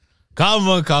Come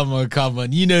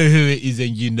on. You know who it is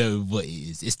and you know what it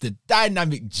is. It's the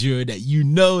dynamic duo that you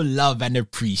know, love and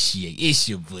appreciate. It's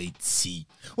your boy T.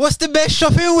 What's the best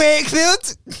shop in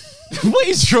Wakefield? What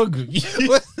is wrong with you?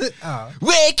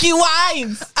 Wakey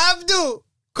Wines! Abdul,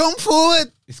 come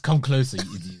forward. It's come closer,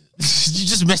 you idiot. You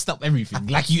just messed up everything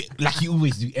like you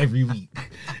always do every week.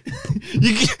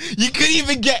 You couldn't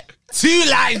even get 2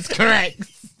 lines correct.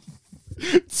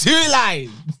 2 lines.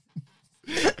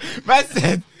 Man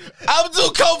said,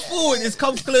 Abdul, come forward. It's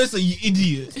come closer, you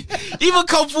idiot. Even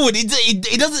come forward,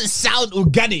 it doesn't sound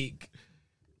organic.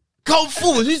 Come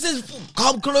forward. Who says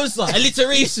come closer?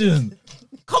 Alliteration.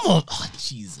 Come on. Oh,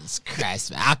 Jesus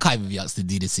Christ, man. I can't even be asked to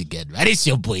do this again, man. It's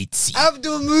your boy T.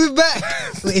 Abdul, move back.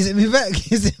 Wait, is it move back?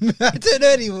 I don't know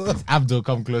anymore. Abdul,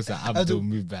 come closer. Abdul,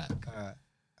 move back.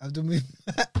 Abdul, move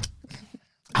back.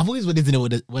 I've always wanted to know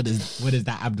what does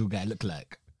that Abdul guy look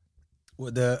like?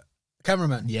 What, the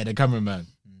cameraman? Yeah, the cameraman.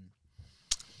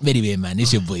 Anyway, man,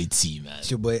 it's your boy T, man. It's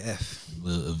your boy F.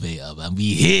 Motivator, man.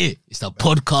 We here. It's the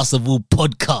podcast of all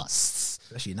podcasts.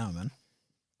 Especially now, man.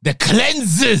 The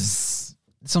cleansers.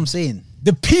 That's what I'm saying.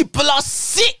 The people are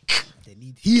sick. They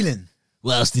need healing.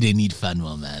 What else do they need,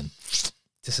 Fanwa, man?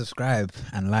 To subscribe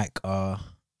and like our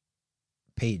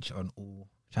page on all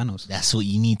channels. That's what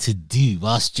you need to do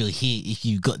whilst you're here. If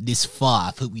you got this far,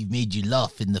 I hope we've made you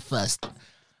laugh in the first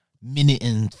minute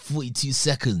and 42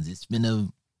 seconds. It's been a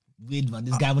weird one.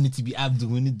 This guy wanted to be Abdul,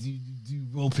 wanted to do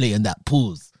role play and that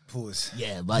pause.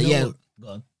 Yeah, but go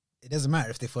on. It doesn't matter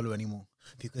if they follow anymore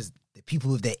because the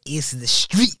people with their ears to the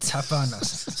streets have found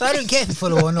us. So I don't care if you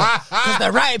follow or not because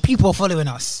the right people are following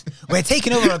us. We're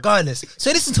taking over regardless.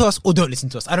 So listen to us or don't listen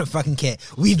to us. I don't fucking care.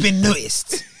 We've been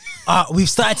noticed. We've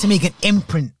started to make an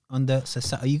imprint on the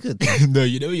society. Are you good? No,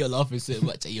 you know you're laughing so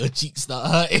much and your cheeks start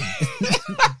hurting.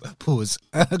 Pause.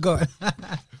 Go on.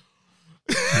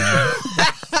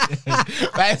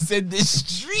 I said the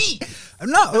street. I'm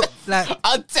not like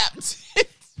untapped.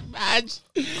 Man.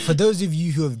 For those of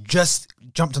you who have just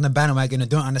jumped on the bandwagon and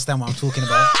don't understand what I'm talking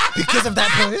about because of that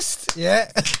post, yeah.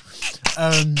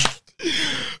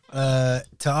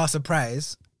 To our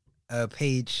surprise, a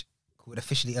page called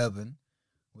Officially Urban,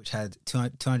 which had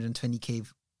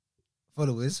 220k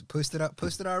followers, posted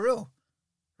our reel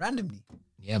randomly.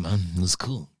 Yeah, man, it was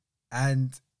cool.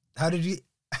 And how did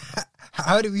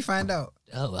we find out?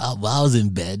 Oh, well, I was in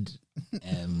bed.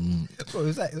 Bro, it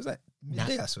was like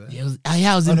midday, I swear. Yeah,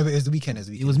 I was in, no, but it was the weekend.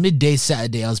 It was midday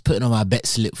Saturday. I was putting on my bet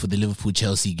slip for the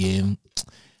Liverpool-Chelsea game.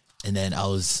 And then I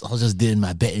was just doing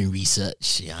my betting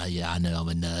research. Yeah, I know I'm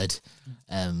a nerd.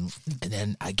 And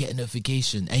then I get a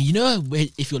notification. And you know,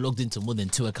 if you're logged into more than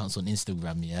 2 accounts on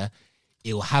Instagram, yeah,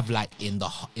 it will have like in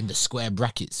the square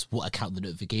brackets what account the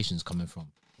notification's coming from.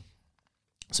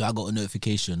 So I got a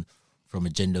notification from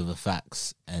Agenda Over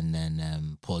Facts and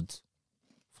then Pod.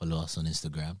 Follow us on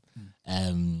Instagram.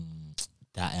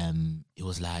 That it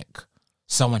was like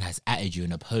someone has added you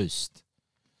in a post.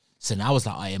 So now I was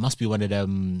like, oh, it must be one of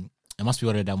them. It must be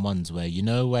one of them ones where, you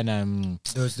know, when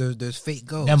those fake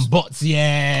girls, them bots,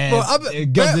 yeah, bro,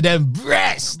 girls with them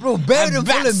breasts, bro. Better than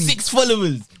follow me. 6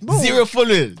 followers, bro. 0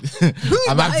 followers. I'm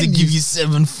about to give you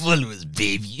 7 followers,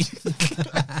 baby.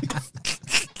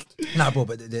 Nah, bro,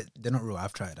 but they're not real.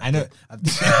 I've tried. I know.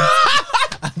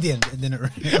 They're not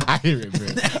real. I hear it, bro.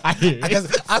 I hear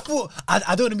it. I thought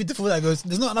I don't want to be the fool that goes,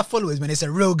 there's not enough followers when it's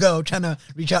a real girl trying to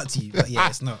reach out to you. But yeah,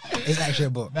 it's not. It's actually a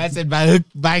bot. I said, by hook,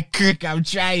 by crook, I'm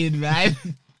trying, man.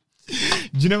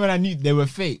 Do you know when I knew they were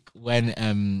fake? When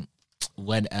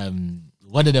one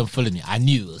of them followed me, I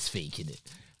knew it was fake, innit?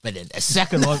 But then a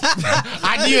second one,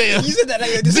 I knew it was. You said that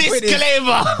like you're disappointed.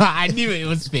 Disclaimer. I knew it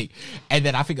was fake. And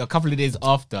then I think a couple of days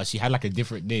after, she had like a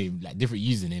different name, like different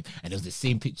username, and it was the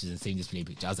same pictures and same display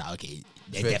picture. I was like, okay,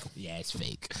 they're definitely, yeah, it's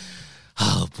fake.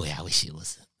 Oh boy, I wish it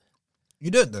wasn't. You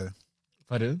don't though.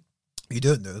 Pardon? You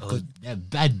don't though. Oh, they're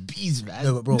bad bees, man.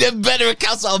 No, but bro, their better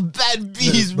accounts are bad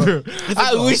bees, bro.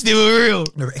 I wish they were real.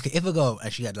 No, if a girl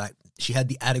and she had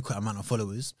the adequate amount of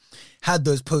followers, had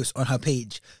those posts on her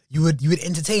page, you would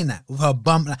entertain that with her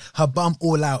bum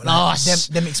all out, like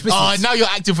them explicit. Oh, now you're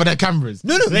acting for the cameras.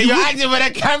 No, you're acting for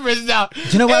the cameras now. Do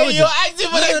you know why I wouldn't? You're acting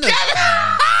for the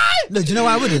cameras. No, do you know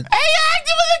why I wouldn't? Hey, you're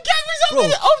acting for the cameras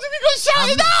after we got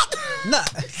shouted out. Nah,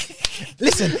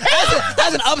 listen,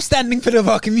 as an upstanding pillar of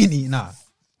our community, nah.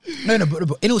 No,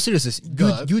 but in all seriousness,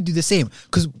 you would do the same.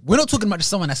 Because we're not talking about just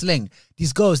someone that's laying.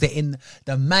 These girls, they're in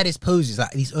the maddest poses,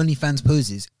 like these OnlyFans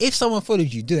poses. If someone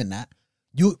followed you doing that,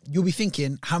 you'll be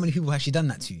thinking, how many people has she done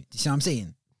that to? Do you see what I'm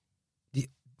saying?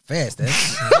 Fair, Steph.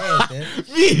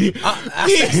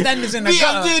 Standards in the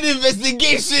gutter. I'm doing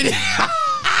investigation.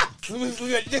 With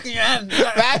your dick in your hand.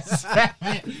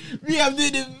 Me, I'm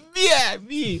doing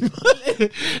me.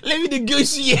 Let me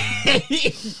negotiate.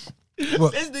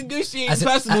 What? Let's negotiate As in-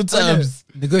 personal no. terms.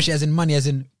 Negotiate as in money, as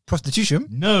in prostitution.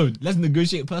 No, let's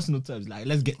negotiate personal terms. Like,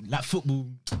 let's get like football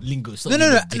lingo. Stop No.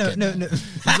 being a dickhead, No.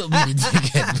 It's not being a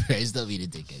dickhead, bro. It's not being a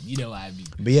dickhead. You know what I mean?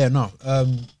 But yeah, no. How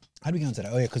do we get onto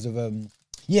that? Oh yeah, because of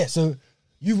yeah. So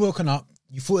you've woken up.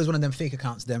 You thought it was one of them fake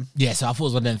accounts. Them. Yeah, so I thought it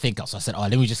was one of them things. So I said, oh,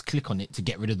 let me just click on it to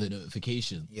get rid of the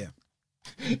notification. Yeah.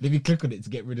 Let me click on it to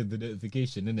get rid of the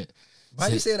notification, innit? Why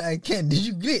do you say that again? Did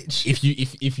you glitch?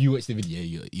 If you watch the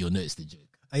video, you'll notice the joke.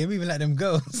 Are you even like them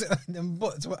girls? Them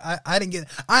bots. I didn't get.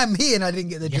 I'm here and I didn't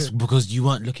get the Yes, joke. because you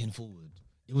weren't looking forward.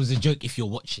 It was a joke if you're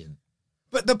watching.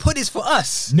 But the pod is for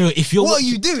us. No, if you're What watching,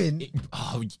 are you doing?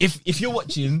 If you're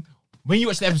watching, when you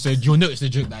watch the episode, you'll notice the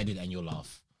joke that I did and you'll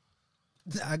laugh.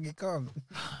 I get calm.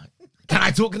 Can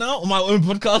I talk now on my own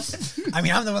podcast? I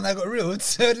mean, I'm the one that got reeled.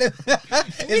 So is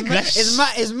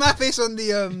my face on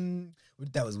the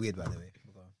That was weird, by the way.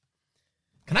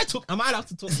 Can I talk? Am I allowed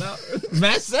to talk now?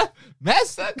 Master,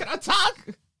 can I talk?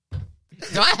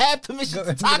 Do I have permission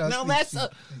to talk now, Master?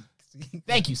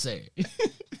 Thank you, sir.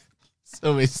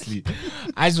 So basically,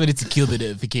 I just wanted to kill the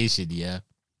notification, yeah.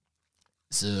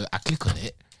 So I click on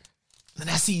it, and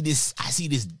I see this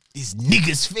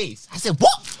nigga's face. I said,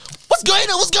 "What? What's going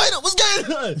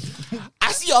on?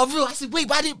 I see your reel. I said, "Wait,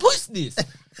 but I didn't post this."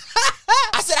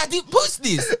 I said, "I didn't post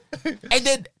this." And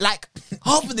then like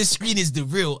half of the screen is the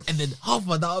reel, and then half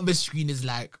of the other screen is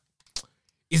like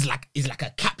a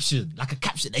caption,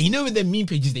 And you know, in their meme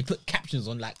pages, they put captions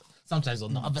on like sometimes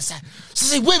on the other side.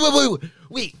 So I say,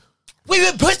 wait. We've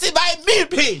been posted by a meme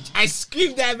page. I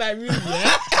screamed at my room,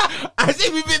 yeah. I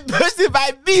said, we've been posted by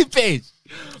a meme page.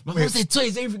 My mom said, "Toy,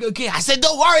 is everything okay?" I said,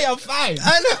 "Don't worry, I'm fine."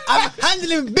 I know. I'm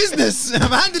handling business. I'm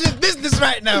handling business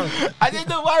right now. I said,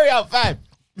 "Don't worry, I'm fine."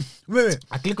 Wait.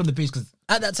 I click on the page because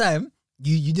At that time,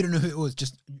 you didn't know who it was.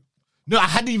 Just no, I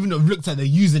hadn't even looked at the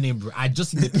username, bro. I just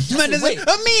seen the page. man, there's a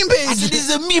meme page. I said, "This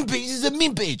is a meme page. This is a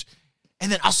meme page." And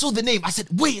then I saw the name. I said,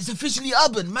 "Wait, it's officially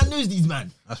Urban. Man knows these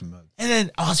man." That's mad. And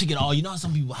then I was thinking, oh, you know how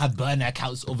some people have burner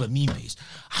accounts over meme page.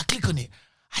 I click on it.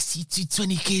 I see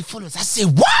 220K followers. I said,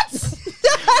 "What?"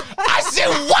 I said,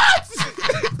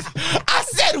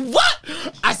 "What?"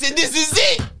 I said, "This is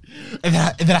it." And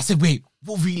then I said, "Wait,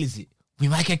 what reel is it? We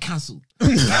might get cancelled." I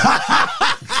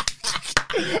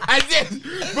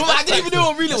didn't even know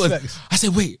what reel it was. I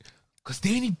said, "Wait, because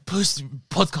they only post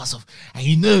podcasts of, and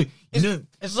you know,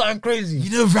 It's something crazy. you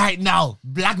know, right now,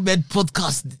 Black Men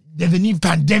Podcast, they're the new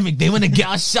pandemic. They want to get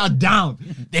us shut down.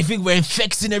 They think we're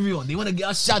infecting everyone. They want to get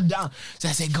us shut down." So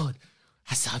I said, "God,"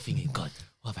 I started thinking, "God,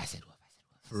 what have I said?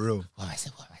 For real. What have I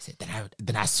said?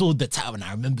 Then I saw the title and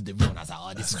I remembered the reel and I was like,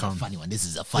 "Oh, this is a funny one. This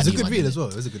is a funny It's a good one." reel as well.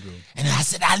 It's a good reel. And then I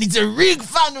said, "I need to ring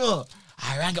Fano."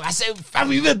 I rang him. I said, "Fam,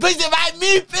 we've been posted by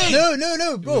me thing."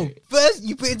 No, bro. First,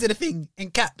 you put into the thing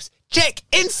in caps. Check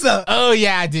insert. Oh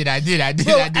yeah, I did. Bro,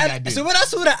 so when I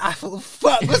saw that, I thought,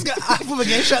 "Fuck, I thought we're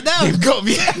getting shut down." They've got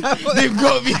me.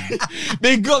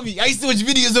 They got me. I used to watch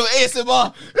videos of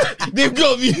ASMR. They've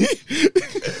got me.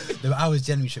 No, I was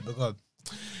genuinely shit, but God.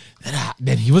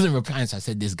 Then he wasn't replying, so I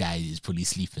said, "This guy is probably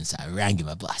sleeping." So I rang him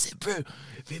up. I said, "Bro,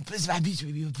 we posted my beach,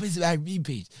 we posted my meme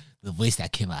page." The voice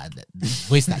that came out of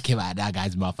that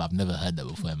guy's mouth, I've never heard that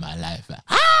before in my life. Like,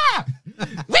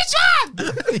 which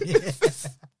one?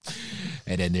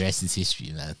 And then the rest is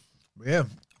history, man. Yeah,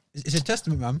 it's a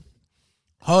testament, man.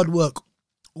 Hard work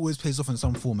always pays off in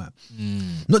some format.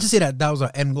 Not to say that was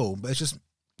our end goal, but it's just,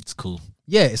 It's cool.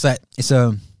 yeah, it's like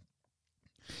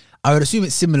I would assume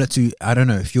it's similar to, I don't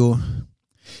know, if you're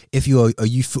a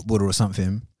youth footballer or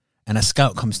something, and a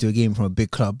scout comes to a game from a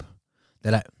big club,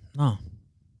 they're like, "No,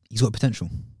 he's got potential."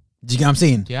 Do you get what I'm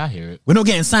saying? Yeah, I hear it. We're not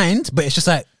getting signed, but it's just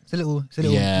like it's a little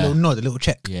Yeah. little nod, a little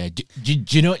check. Yeah. Do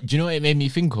you know what it made me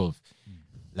think of?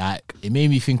 Like, it made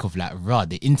me think of like,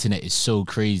 the internet is so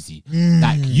crazy.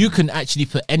 Like, you can actually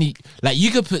put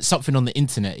you could put something on the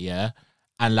internet, yeah,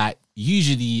 and like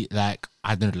usually, like,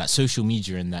 I don't know, like social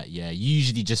media and that, yeah, you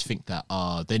usually just think that,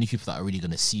 the only people that are really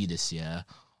gonna see this, yeah,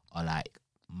 are like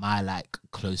my like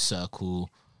close circle,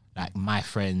 like my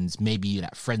friends, maybe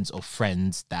like friends of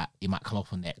friends that it might come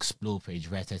up on the explore page,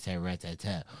 But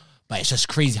it's just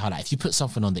crazy how, like, if you put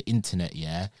something on the internet,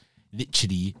 yeah,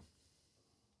 literally,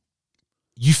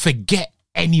 you forget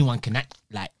anyone can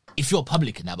like, if you're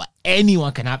public in that, but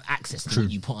anyone can have access to what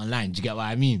you put online. Do you get what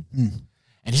I mean? And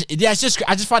it's just,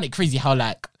 I just find it crazy how,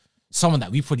 like, someone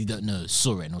that we probably don't know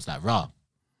saw it and was like,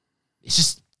 it's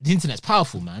just, the internet's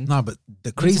powerful, man. No, but the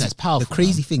internet's powerful,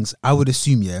 things, I would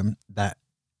assume, yeah, that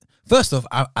first off,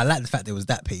 I like the fact there was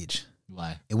that page.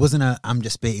 Why? It wasn't a I'm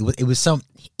just bait. It was some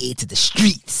A to the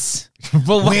streets.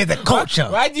 But We're the culture.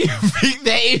 Why do you bring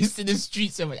the A's to the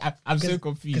streets so much? I'm so Because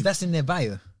confused. that's in their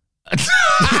bio.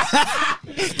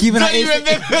 Keeping our Don't you A's,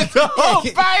 remember the whole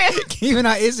bio? keeping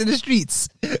our A's in the streets.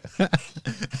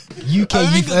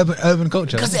 UK youth urban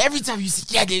culture. Because every time you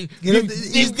see, we're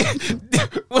tuned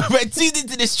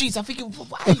into the streets. I'm thinking,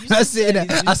 why are you That's saying it.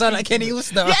 this? I sound like Kenny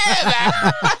Ulster.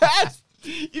 Yeah, man.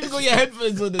 You got your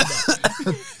headphones on and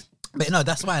that. But no,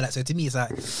 that's why. Like, so to me, it's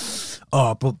like,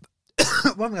 oh, but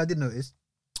one thing I did notice,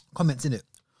 comments in it.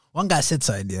 One guy said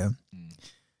something. Yeah,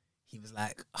 he was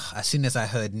like, as soon as I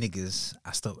heard niggas,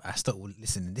 I stopped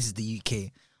listening. This is the UK.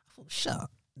 I thought, shut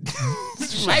up,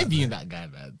 Why being that guy,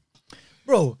 man?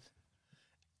 bro.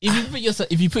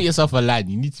 If you put yourself online,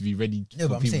 you need to be ready No, for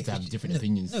but I'm people saying to have different no,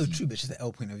 opinions. No, true, but it's just the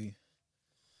L point of view.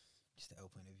 Just the L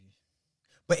point of view.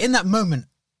 But in that moment,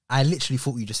 I literally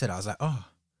thought what you just said. I was like, oh,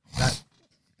 like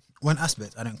one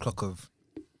aspect I don't clock of.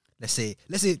 Let's say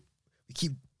we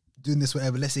keep doing this,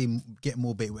 whatever. Let's say get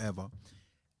more bait, whatever.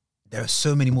 There are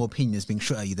so many more opinions being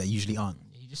shot at you that usually aren't.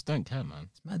 You just don't care, man.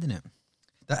 It's mad, isn't it?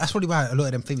 That's probably why a lot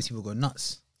of them famous people go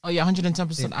nuts. Oh yeah,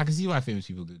 110%. I can see why famous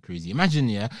people go crazy. Imagine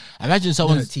No,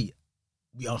 someone's. T,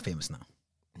 we are famous now.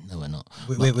 No, we're not.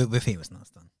 We're famous now. It's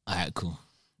done. All right, cool.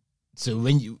 So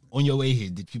when you on your way here,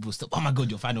 did people stop? Oh my god,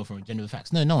 you're final from Genuine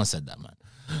Facts. No one said that, man.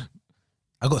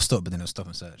 I got stopped, but then it was stop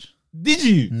and search. Did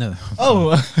you? No.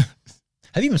 Oh.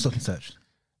 Have you been stopped and searched?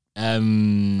 I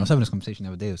was having this conversation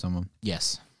the other day with someone.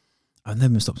 Yes. I've never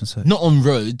been stopped and searched. Not on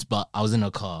road, but I was in a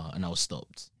car and I was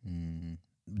stopped.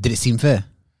 Did it seem fair?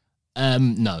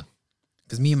 No.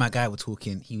 Because me and my guy were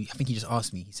talking. I think he just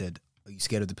asked me. He said, "Are you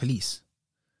scared of the police?"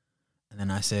 And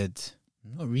then I said,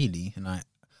 "Not really."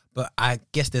 But I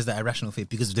guess there's that irrational fear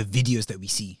because of the videos that we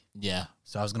see. Yeah.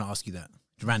 So I was gonna ask you that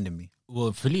randomly.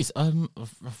 Well, police.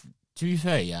 To be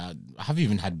fair, yeah, I haven't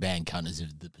even had bad encounters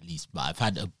with the police, but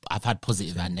I've had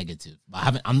positive and negative.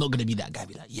 But I'm not gonna be that guy.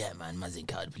 Be like, yeah, man's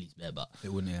encountered police bear, but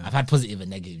It wouldn't. Yeah. I've had positive and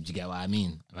negative. Do you get what I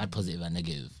mean? I've had positive and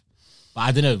negative. But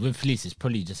I don't know. With police, it's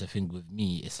probably just a thing with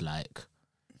me. It's like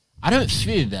I don't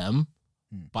fear them,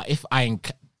 but if I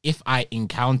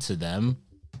encounter them,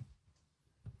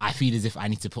 I feel as if I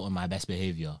need to put on my best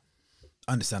behavior.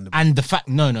 Understandable. And the fact,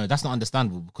 no, that's not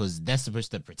understandable because they're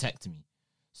supposed to protect me.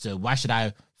 So why should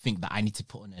I think that I need to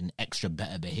put on an extra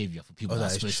better behavior for people that are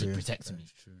supposed to protect me?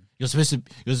 You're supposed to,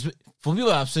 for people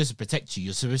that are supposed to protect you,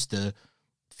 you're supposed to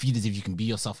feel as if you can be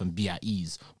yourself and be at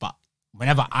ease. But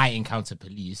whenever I encounter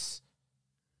police,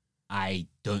 I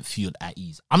don't feel at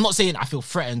ease. I'm not saying I feel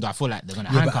threatened or I feel like they're going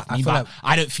to handcuff me, but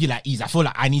I don't feel at ease. I feel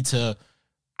like I need to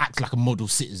act like a model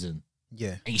citizen.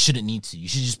 Yeah. And you shouldn't need to. You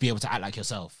should just be able to act like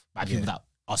yourself by people that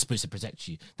are supposed to protect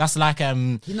you. That's like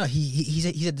he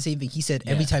said the same thing. He said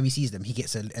every time he sees them, he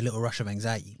gets a little rush of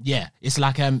anxiety. Yeah, it's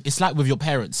like with your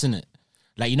parents, isn't it?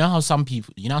 Like you know how some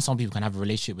people can have a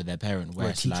relationship with their parent where Or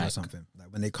a it's teacher like or something.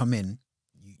 Like when they come in,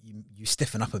 you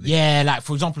stiffen up a bit. yeah, like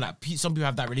for example, like some people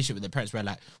have that relationship with their parents where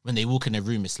like when they walk in a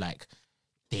room, it's like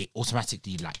they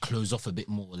automatically like close off a bit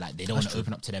more. Like they don't want to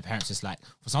open up to their parents. It's like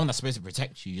for someone that's supposed to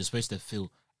protect you, you're supposed to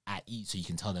feel at ease so you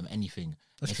can tell them anything.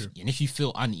 That's true. And if you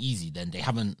feel uneasy, then they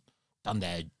haven't done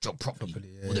their job properly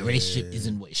or the relationship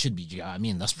isn't what it should be. Do you get what I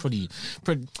mean? That's pretty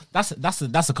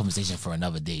that's a conversation for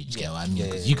another day. Do you get what I mean?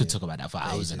 Because you could talk about that for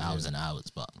hours and hours and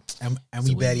hours, but and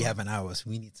we barely have an hour, so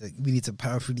we need to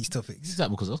power through these topics. is that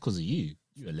because of you?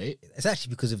 You were late. It's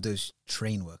actually because of those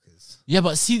train workers. Yeah,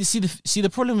 but see the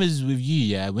problem is with you.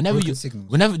 Yeah, whenever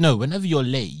you're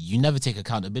late, you never take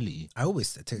accountability. I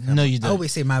always take. No, you don't. I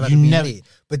always say my bad for being late.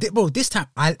 But bro, this time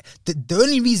the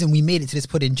only reason we made it to this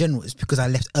pod in general is because I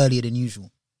left earlier than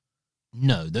usual.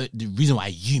 No, the reason why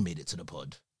you made it to the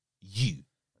pod,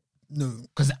 No,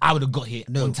 because I would have got here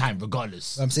on time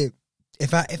regardless. I'm saying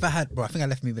if I had, bro, I think I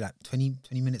left maybe like 20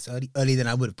 minutes earlier than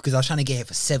I would have because I was trying to get here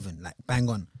for 7, like bang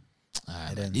on.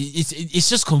 It's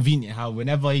just convenient how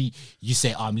whenever you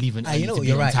say I'm leaving early to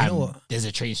be on time, there's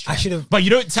a train strike. I should have, but you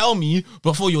don't tell me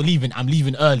before you're leaving I'm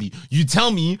leaving early. You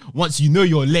tell me once you know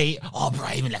you're late. Oh, bro,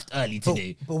 I even left early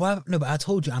today. But why? No, but I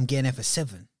told you I'm getting there for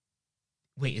 7.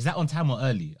 Wait, is that on time or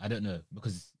early? I don't know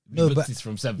because it's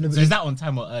from 7. No, so is that on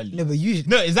time or early? No, but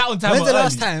usually is that on time? When's or the early?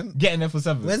 last time getting there for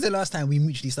 7? When's the last time we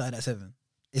mutually started at 7?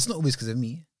 It's not always because of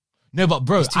me. No, but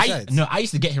bro, I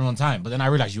used to get here on time, but then I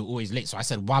realized you were always late. So I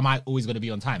said, why am I always going to be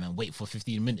on time and wait for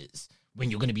 15 minutes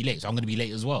when you're going to be late? So I'm going to be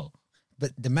late as well.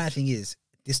 But the mad thing is,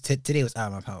 today was out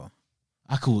of my power.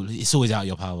 It's always out of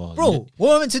your power, Bro, what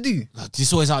am I meant to do?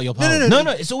 It's always out of your power.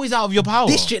 No, it's always out of your power.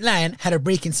 District line had a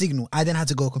breaking signal. I then had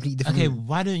to go a completely different route.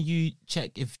 Why don't you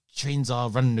check if trains are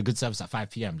running a good service at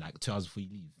 5 p.m. like 2 hours before you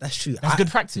leave? That's true. That's good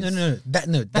practice.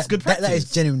 That's good practice. That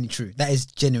is genuinely true. That is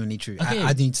genuinely true. Okay,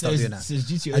 I do need to start doing that. So it's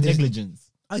due to your negligence.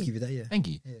 I'll give you that, yeah. Thank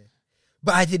you. Yeah.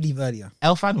 But I did leave earlier.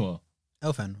 El Fanwell.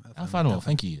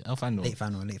 Thank you. El Fanwell. Late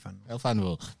Fanwell. El Fanwell. El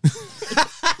Fanwell.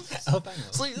 So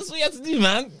that's what you have to do,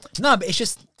 man. No, but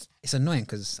it's annoying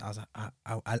because I was like,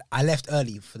 I left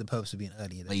early for the purpose of being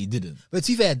early. But you didn't. But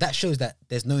to be fair, that shows that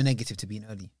there's no negative to being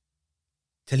early.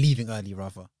 To leaving early,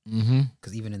 rather.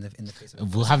 Because even in the face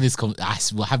of we'll have this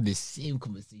same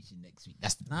conversation next week.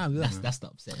 That's the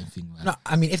upsetting thing, man. No,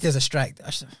 I mean, if there's a strike,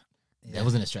 there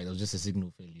wasn't a strike. There was just a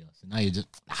signal failure. So now you're just.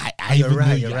 You're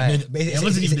right. It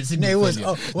wasn't even a signal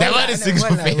failure. There wasn't a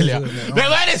signal failure. There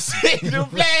wasn't a signal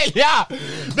failure.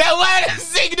 There wasn't a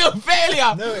signal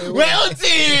failure. Well,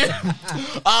 team.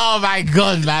 Oh my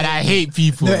god, man! I hate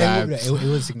people, man. It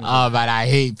was signal. Oh man, I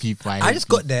hate people. I just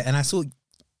got there and I saw.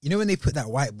 You know when they put that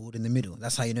whiteboard in the middle?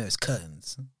 That's how you know it's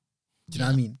curtains. Do you know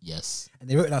what I mean? Yes. And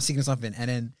they wrote down signal something, and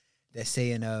then they're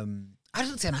saying, I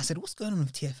don't say, and I said, what's going on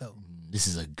with TFL? This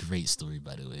is a great story,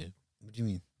 by the way. What do you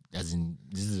mean? As in,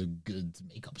 this is a good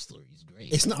makeup story. It's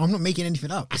great. It's not. I'm not making anything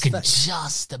up. I can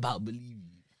just about believe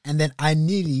you. And then I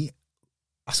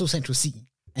saw Central C,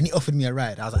 and he offered me a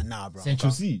ride. I was like, nah, bro.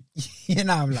 Central C. Yeah,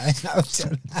 nah, I'm like,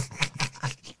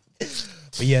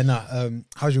 but yeah, nah.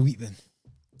 How's your week been?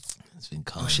 It's been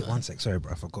calm. Oh shit! 1 sec. Sorry,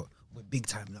 bro. I forgot. We're big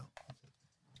time now.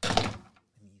 What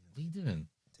are you doing?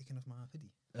 Taking off my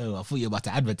hoodie. Oh, I thought you were about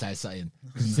to advertise something.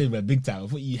 You said we're big time. I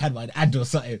thought you had my ad or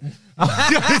something. I was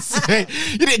gonna say,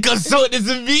 you didn't consult this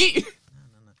with me. No.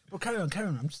 Bro, carry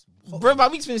on. I'm just. Bro, my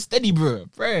week's been steady, bro.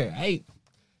 When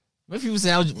people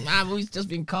say my week's just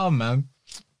been calm, man.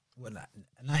 What, like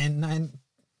nine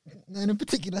in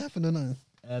particular happened or not?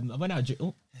 I went out.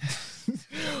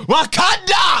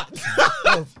 Wakanda!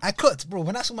 Bro, I cooked, bro.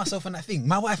 When I saw myself on that thing,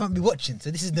 my wife might be watching. So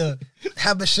this is the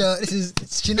Habasha. This is,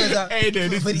 she knows that. Hey,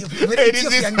 dude, for the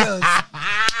Ethiopian girls.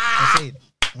 I said,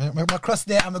 my cross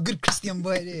there. I'm a good Christian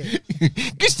boy there.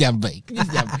 Christian boy.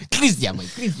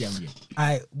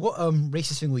 Alright, what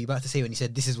racist thing were you about to say when you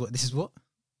said this is what?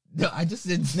 No, I just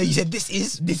said. No, you said this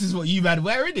is what you man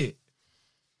wearing it.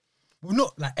 Well,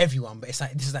 not like everyone, but it's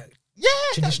like this is like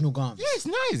traditional garments. Yeah, it's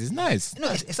nice. It's nice.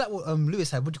 No, it's like what Lewis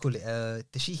had. What do you call it?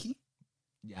 Dashiki.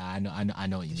 Yeah, I know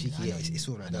what you mean. It's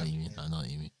all right. I know what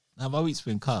you mean. Now, my week's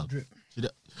been calm. Drip.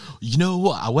 You know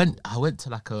what? I went to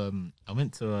like a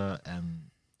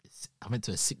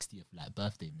 60th like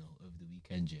birthday meal over the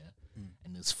weekend,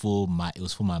 and it was for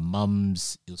my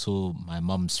mum's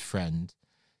friend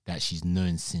that she's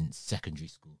known since secondary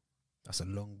school. That's a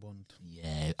long bond.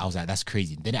 Yeah, I was like, that's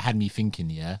crazy. Then it had me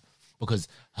thinking, because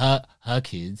her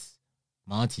kids,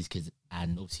 my auntie's kids,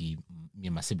 and obviously me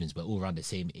and my siblings were all around the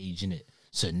same age, innit?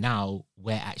 So now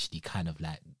we're actually kind of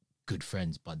like good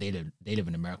friends, but they live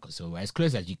in America, so we're as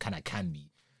close as you kind of can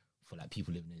be for like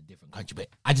people living in a different country. But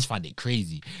I just find it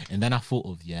crazy. And then I thought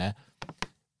of,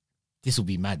 this will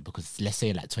be mad because let's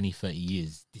say like 20, 30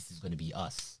 years, this is going to be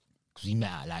us. Because we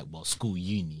met at like, school,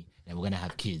 uni, and we're going to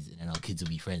have kids, and then our kids will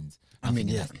be friends. I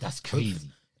mean, that's crazy.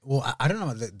 Well, I don't know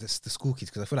about the school kids,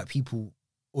 because I feel like people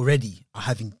already are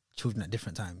having children at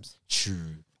different times.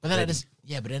 True. But then, at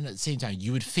the same time,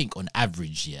 you would think on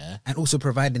average, and also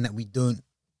providing that we don't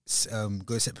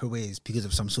go separate ways because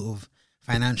of some sort of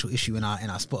financial issue in our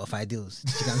Spotify deals.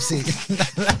 Do you know what I'm saying?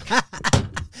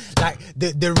 Like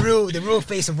the real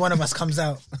face of one of us comes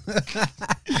out,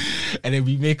 and then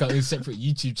we make our own separate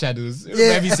YouTube channels.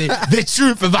 Where we say the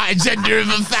truth about gender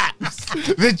and facts.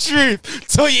 The truth.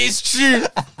 Toye's truth.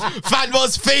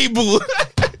 Fanwell's fable.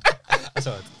 That's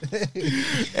hard.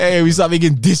 Hey, we start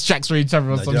making diss tracks for each other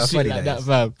or some shit like that,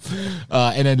 fam.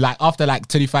 And then like after like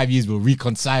 25 years, we'll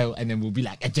reconcile, and then we'll be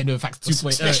like a gender and facts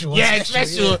 2.0. Special. Yeah.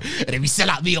 And then we sell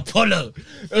out the Apollo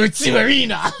or Team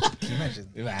Arena. Can you imagine?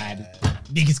 Man,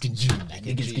 niggas can dream, man.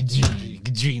 Niggas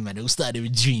can dream, man. It all started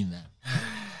with dream, man.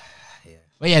 Yeah.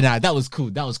 But yeah, nah, that was cool.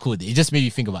 It just made me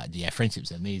think about,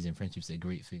 friendship's amazing. Friendship's a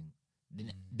great thing.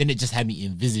 Then it just had me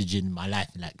envisaging my life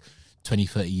in like 20,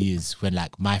 30 years when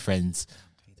like my friends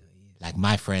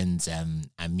and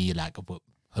me, like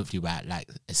hopefully we're at like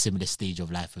a similar stage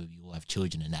of life where we all have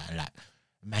children and that, and like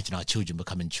imagine our children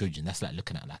becoming children. That's like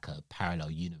looking at like a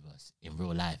parallel universe in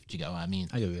real life. Do you get what I mean?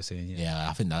 I get what you're saying. Yeah,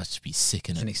 I think that should be sick.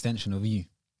 It's an extension of you.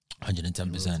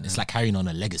 110%. It's like carrying on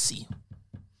a legacy.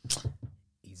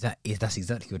 That's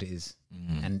exactly what it is.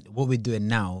 And what we're doing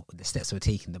now, the steps we're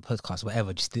taking, the podcast,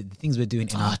 whatever, just the things we're doing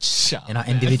in our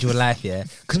individual life, yeah.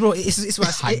 Because bro, it's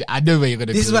what I know where you're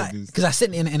gonna. This is what, because I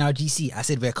said in our GC, I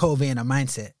said we're cultivating a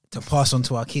mindset to pass on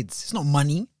to our kids. It's not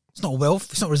money, it's not wealth,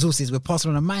 it's not resources. We're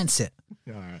passing on a mindset,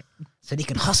 All right. so they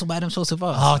can hustle by themselves with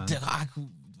us.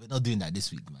 We're not doing that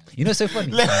this week, man. You know, what's so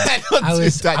funny. I I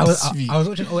was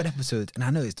watching an old episode, and I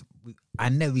noticed.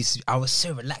 I was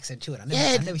so relaxed and chilled. I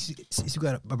never speak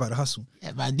about the hustle.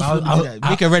 Yeah, man.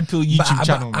 Make a red pill YouTube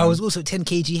channel. I was also 10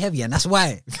 kg heavier, and that's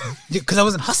why. Because I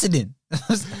wasn't hustling.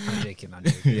 I'm joking.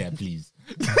 Yeah, please.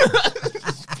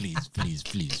 please.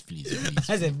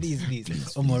 I said,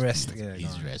 please. One more rest.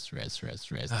 Please rest. You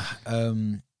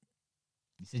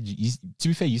said to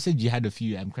be fair, you said you had a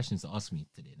few questions to ask me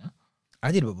today, no?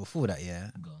 I did, but before that,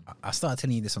 yeah, I started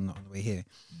telling you this on the way here.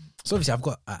 So obviously, I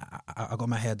got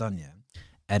my hair done, yeah,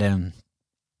 and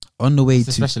on the way it's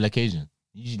a special occasion.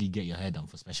 You usually get your hair done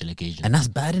for special occasion, and that's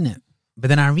bad, isn't it? But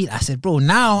then I said, bro,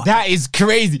 now that is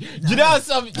crazy. You know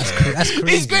something? That's crazy.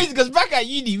 It's crazy because back at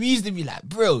uni, we used to be like,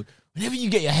 bro, whenever you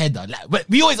get your hair done, like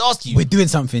we always ask you, we're doing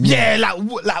something, yeah, like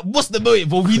what's the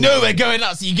motive? Well, we know we're going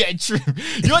out, so you get a trim.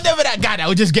 You're never that guy that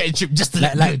will just get a trim just to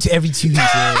like to every 2 weeks.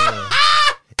 Yeah.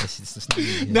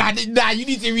 Nah, you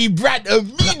need to rebrand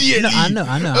immediately. No,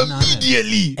 I know.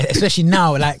 Immediately. Especially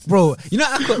now, like, bro, you know,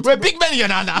 we're big men here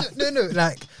now. No,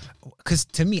 like, because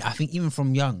to me, I think even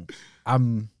from young, like,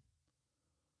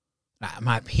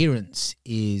 my appearance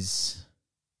is,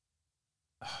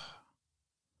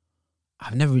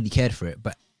 I've never really cared for it,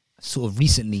 but sort of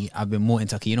recently, I've been more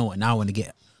into, okay, you know what, now I want to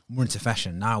get more into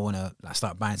fashion. Now I want to like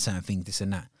start buying certain things, this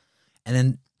and that. And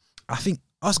then I think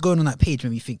us going on that page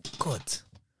made me think, God,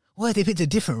 what if they picked a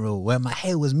different role where my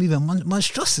hair was moving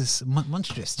monstrous? Do you know what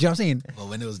I'm saying? Well,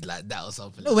 when it was like that or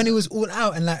something. No, when it was all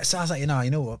out and like, so I was like, you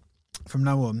know what? From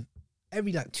now on,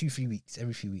 every like 2-3 weeks,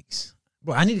 every few weeks,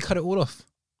 bro, I need to cut it all off.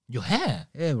 Your hair?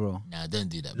 Yeah, bro. Nah, don't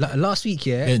do that. Last week,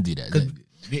 yeah. Don't do that.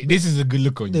 This is a good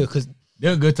look on you. No, because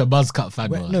don't go to Buzz Cut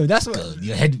fan. No, that's what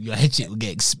your head shit will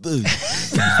get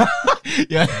exposed.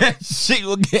 Your head shit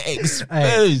will get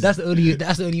exposed. That's the only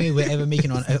way we're ever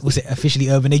making on was it officially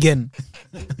urban again.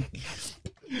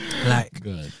 Like,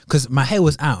 because my hair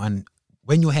was out, and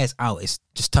when your hair's out, it's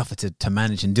just tougher to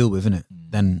manage and deal with, isn't it?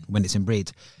 Than when it's in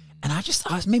braids. And I was just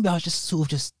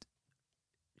sort of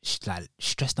like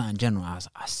stressed out in general. I was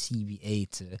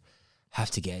CBA to have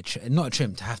to get not a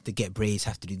trim, to have to get braids,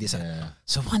 have to do this. Yeah.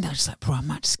 So one day I was just like, bro, I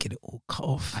might just get it all cut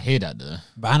off. I hear that though.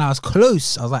 But and I was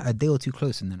close. I was like a day or two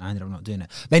close, and then I ended up not doing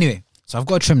it. But anyway, so I've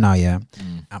got a trim now, yeah.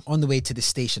 I'm on the way to the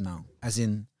station now, as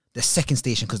in the second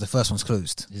station because the first one's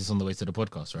closed. This is on the way to the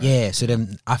podcast, right? Yeah, so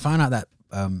then I found out that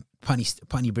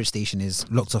Putney Bridge station is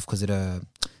locked off because of the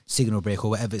signal break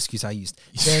or whatever excuse I used.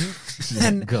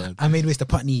 Then I made way to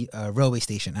Putney railway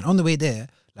station, and on the way there,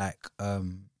 like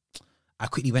I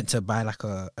quickly went to buy like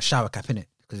a shower cap in it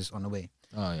because it's on the way.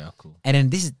 Oh yeah, cool. And then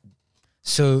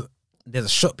so there's a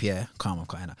shop here. I'm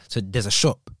cutting out. So there's a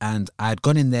shop, and I had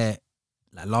gone in there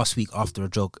like last week after a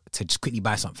jog to just quickly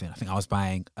buy something. I think I was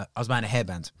buying a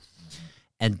hairband,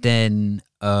 and then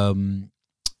I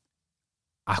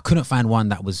couldn't find one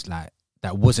that was like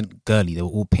that wasn't girly. They were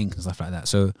all pink and stuff like that.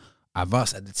 So I've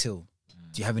asked at the till,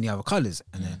 do you have any other colours?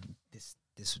 And then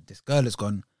this girl has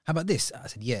gone, how about this? I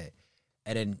said, yeah.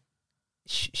 And then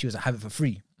she was like, have it for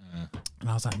free. And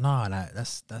I was like, nah, like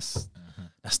that's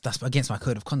against my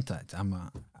code of conduct. I'm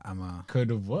a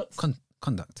code of what?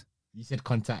 Conduct. You said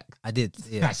contact. I did.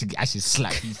 Yeah. I should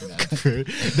slap you for that, bro.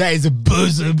 That is a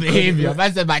bozo behavior.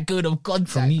 I said my code of contact.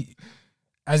 From you,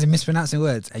 as in mispronouncing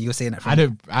words, and you're saying that.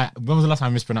 When was the last time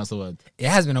I mispronounced the word? It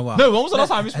has been a while. No, when was the last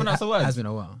time I mispronounced the word? It has been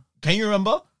a while. Can you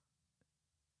remember?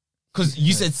 Because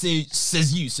you said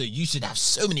says you, so you should have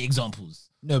so many examples.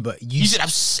 No, but you should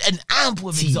have an ample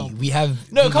of examples. We have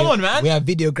come on, man. We have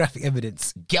videographic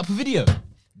evidence. Get up a video.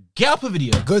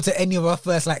 Go to any of our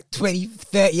first like 20,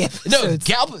 30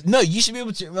 episodes. No, you should be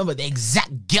able to remember the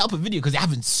exact get up a video because it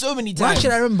happened so many times. Why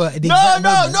should I remember?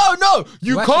 No.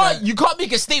 You can't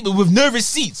make a statement with no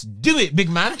receipts. Do it, big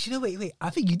man. Actually, no, wait.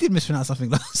 I think you did mispronounce something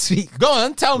last week. Go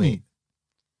on, tell me.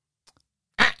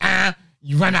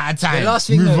 You ran out of time. The last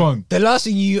thing, move on. The last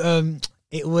thing you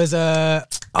it was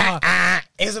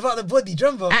it was about the body, do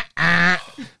you remember?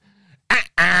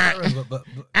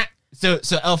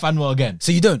 So Elf Anwar again.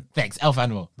 So you don't. Thanks, Elf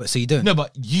Anwar. But so you don't. No,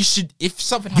 but you should. If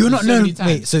something happens many times.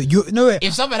 Wait. So you know it.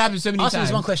 If something happens so many times. Ask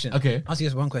me one question. Okay. Ask you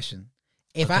just one question.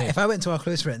 If I went to our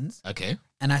close friends. Okay.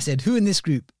 And I said, who in this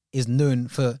group is known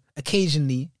for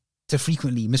occasionally to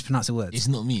frequently mispronounce a word? It's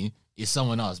not me. It's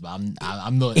someone else. But I'm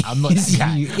not that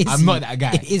guy. I'm not that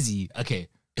guy. It is you. Okay.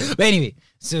 But anyway,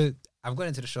 so I've gone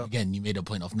into the shop. Again, you made a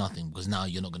point of nothing because now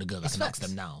you're not gonna go back It's and ask facts.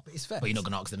 them now. But it's facts. But you're not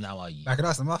gonna ask them now, are you? I can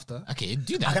ask them after. Okay,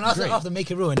 do that. I can ask them Great. after, make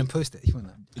it real, and then post it. If you want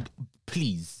that.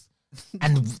 Please,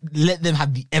 and let them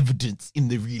have the evidence in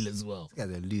the reel as well. This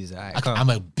guy's a loser. All right, Okay, come. I'm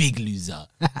a big loser.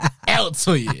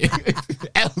 Eltoy.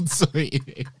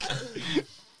 Eltoy.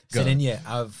 So then, yeah,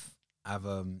 I've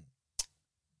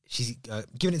she's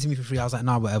given it to me for free. I was like,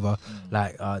 nah, whatever.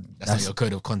 Like, That's like your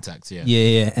code of contact, yeah.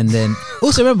 yeah. And then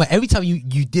also remember, every time you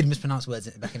did mispronounce words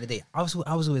back in the day, I was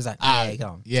always like, yeah, go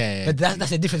on. Yeah. But that's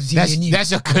the difference between me and you.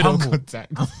 That's your code I'm of humble.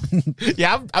 contact.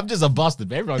 Yeah, I'm just a bastard,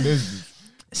 but everyone knows me.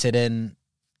 So then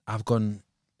I've gone,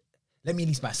 let me at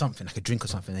least buy something, like a drink or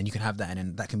something, and you can have that, and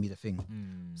then that can be the thing.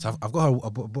 So I've got a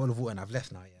bottle of water, and I've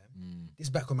left now, yeah. This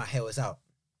back when my hair was out.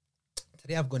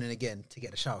 Today I've gone in again to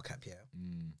get the shower cap, yeah.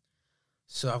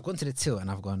 So I've gone to the till, and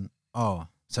I've gone, oh,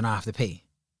 so now I have to pay.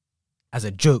 As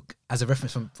a joke, as a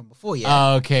reference from before, yeah.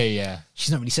 Oh, okay, yeah.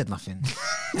 She's not really said nothing.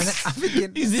 And then I'm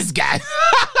thinking, Who's this guy?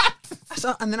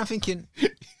 and then I'm thinking,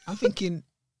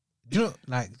 do you know,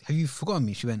 like, have you forgotten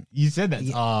me? She went, You said that?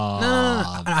 Yeah. Oh,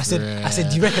 no. And I said,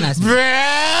 do you recognize me? Bruh.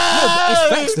 No, but it's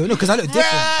facts though, no, because I look different.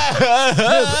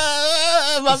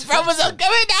 My brothers are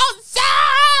going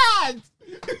outside.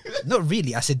 Not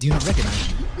really. I said, do you not recognize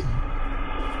me?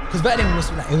 Because back then it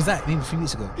was like maybe 3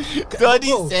 weeks ago. Daddy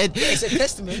Bro, said, it's a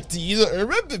testament. do you not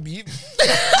remember me?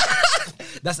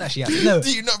 That's actually no.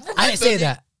 Do you not remember I didn't say me?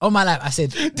 that. All my life, I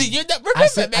said. Do you not remember I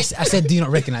said, me? I said, do you not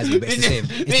recognize me? But it's the same.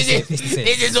 It's the same.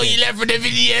 This is what you learned from the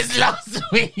videos last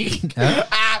week. Huh?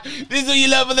 This is what you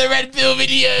learned from the Red Pill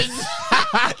videos.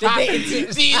 dating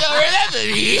tips. Do you not remember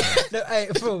me? No, hey,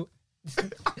 bro.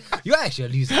 You're actually a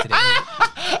loser today.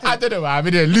 I don't know why I'm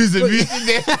in a loser mood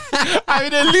today. I'm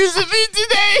in a loser mood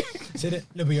today. So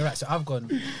no, but you're right. So I've gone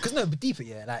because no, but deeper,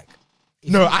 yeah. Like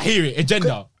No, I hear it.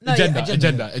 Agenda. No, yeah, Agenda.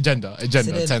 so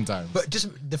then- 10 times. But just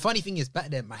the funny thing is, back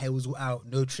then my hair was all out,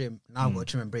 no trim. Now I've got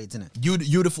trim and braids in it.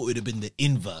 You'd have thought it would have been the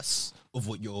inverse of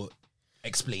what you're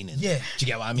explaining. Yeah. Do you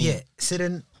get what I mean? Yeah. So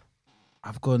then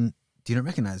I've gone, do you not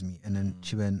recognize me? And then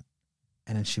she went,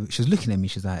 and then she was looking at me.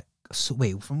 She's like, so,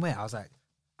 wait, from where? I was like,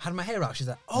 I had my hair out. She's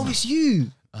like, oh, it's you.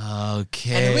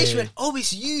 Okay. And the way she went, oh,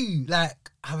 it's you. Like,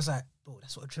 I was like, bro,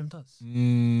 that's what a trim does.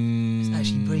 It's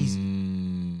actually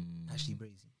brazy. Actually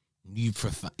brazy.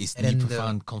 It's And then new the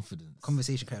profound confidence.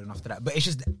 Conversation carried on after that. But it's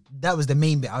just, that was the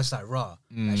main bit. I was like, raw.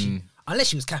 Like unless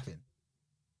she was capping.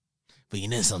 But you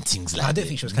know some things like I don't that.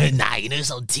 think she was kind of- Nah, you know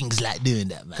some things like doing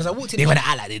that, man. 'Cause I walked in They the- want to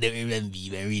act like they don't remember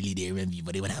you, but really they remember you.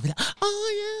 But they want to be like,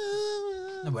 oh yeah.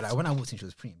 No, but like when I walked in, she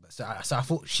was preem. But so I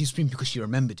thought she's preem because she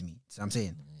remembered me. So I'm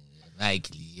saying.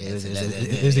 Likely, yeah.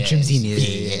 It was the trim scene,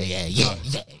 yeah.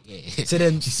 So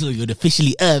then She saw you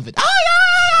officially urban. Oh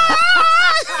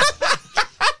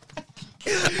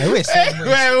I wish.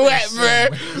 We're wet, bro.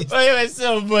 We're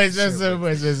so boys.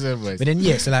 But then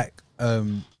yeah, so like I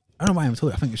don't know why I'm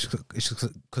talking. I think it's just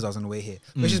because I was on the way here.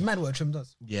 But it's just mad what a trim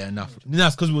does. Yeah, enough.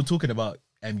 That's because we were talking about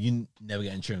you never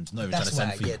getting trimmed. No, we're trying to That's send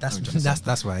why. for you. Yeah, No, we're trying to send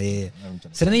that's why. Yeah. for you. No, we're trying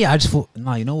to So then yeah, I just thought,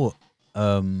 nah, you know what?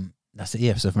 That's it.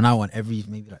 Yeah. So from now on, every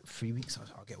maybe like 3 weeks,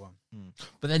 I'll get one.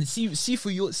 But then see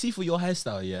for your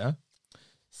hairstyle, yeah.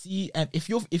 See, if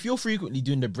you're frequently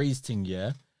doing the braids thing,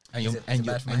 yeah, and Is you're it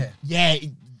bad for my hair? yeah,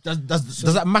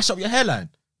 does that mash up your hairline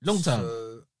long term?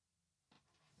 So,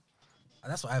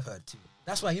 that's what I've heard too.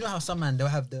 That's why you know how some man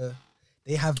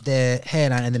they have their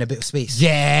hairline and then a bit of space.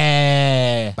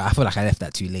 Yeah, But I feel like I left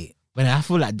that too late. but I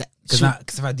feel like that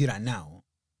Because if I do that now,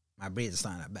 my braids are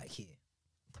starting like back here.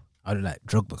 I look like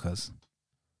drug because.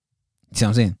 You see what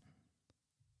I'm saying?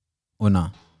 Or nah?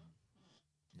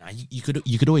 nah, you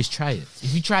could always try it.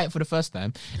 If you try it for the first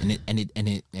time and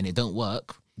it don't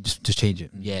work, Just change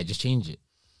it. yeah, just change it.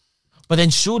 But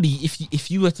then surely if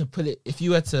you were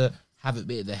to have a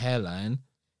bit of the hairline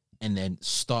and then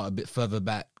start a bit further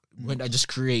back, wouldn't that just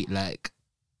create like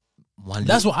one?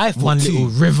 That's what I thought One too. little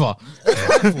river.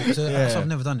 So that's why I've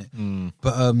never done it.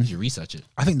 But You research it.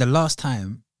 I think the last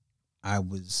time I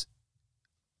was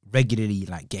regularly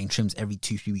like getting trims every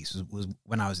 2-3 weeks was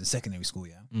when I was in secondary school,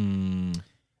 yeah. And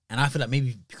I feel like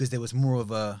maybe because there was more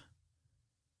of a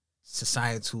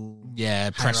societal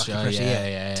Pressure. hierarchy,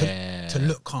 Yeah. to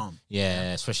look calm.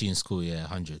 Yeah, especially in school. Yeah,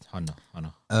 100.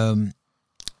 And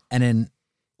then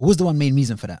what was the one main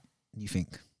reason for that, you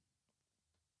think?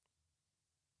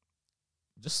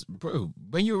 Just bro,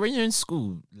 when you're in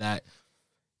school, like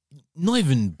not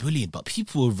even bullying, but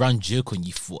people will run joke on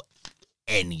you for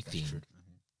anything.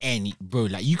 Bro,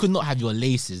 like you could not have your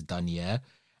laces done, yeah.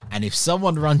 And if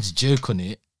someone runs joke on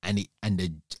it and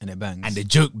it bangs. and the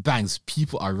joke bangs,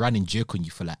 people are running joke on you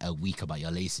for like a week about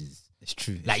your laces. It's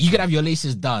true. Like you could have your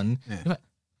laces done. Yeah. You're like,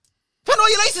 "When all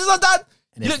your laces are done,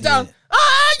 And You then- look down.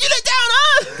 You look down.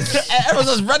 And everyone's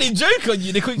just running joke on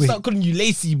you. They couldn't start calling you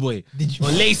lacy boy. Did you-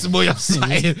 Or lacy boy or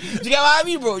something. Do you get what I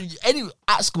mean, bro?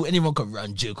 At school, anyone could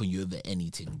run joke on you over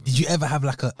anything, bro. Did you ever have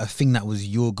like a thing that was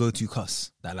your go-to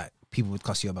cuss that like people would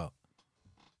cuss you about?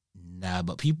 Nah,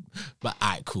 but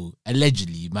alright, cool.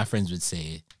 Allegedly, my friends would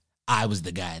say I was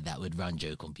the guy that would run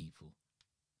joke on people.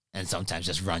 And sometimes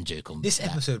just run joke on This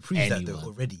episode proves that though anyone.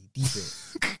 already. Deep it.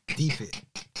 Deep it.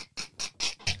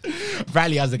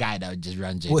 Riley was the guy that would just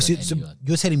run joke Well, on so anyone.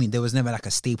 you're telling me there was never like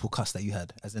a staple cuss that you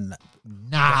had, as in like,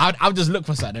 Nah, I'll just look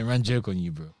for something and run joke on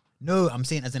you, bro. no, I'm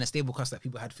saying as in a staple cuss that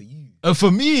people had for you. Oh,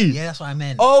 for me? Yeah, that's what I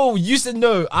meant. Oh, you said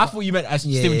no. I thought you meant as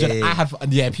Yeah, Stephen Jordan. yeah, yeah. I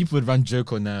had, people would run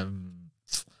joke on the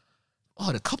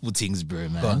couple things, bro, Go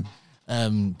man.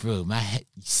 on. Bro, my head.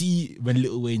 You see when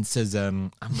Lil Wayne says,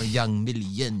 "I'm a young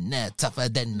millionaire, tougher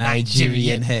than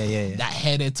Nigerian." hair, yeah. That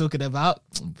hair they're talking about,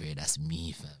 bro, that's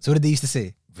me, fam. So what did they used to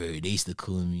say? Bro, they used to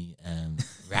call me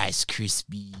Rice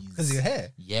Krispies. Because of your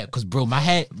hair. Yeah, because bro, my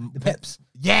hair. The Peps.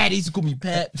 Yeah, they used to call me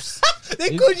Peps.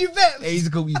 They called you Peps. They used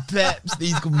to call me Peps. They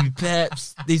used to call me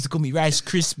Peps. They used to call me Rice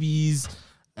Krispies.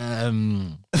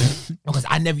 Because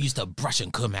I never used to brush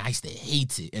and comb it. I used to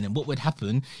hate it. And then what would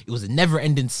happen, it was a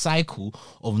never-ending cycle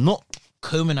of not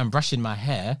combing and brushing my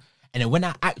hair. And then when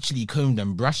I actually combed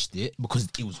and brushed it, because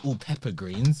it was all pepper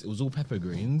grains,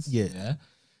 Yeah.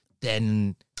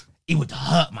 then it would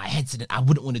hurt my head. So then I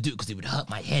wouldn't want to do it because it would hurt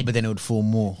my head. But then it would fall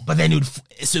more. But then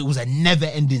so it was a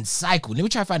never-ending cycle. Let me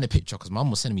try to find a picture because my mum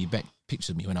was sending me back pictures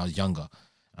of me when I was younger.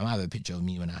 I might have a picture of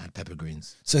me when I had pepper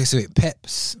greens, So wait,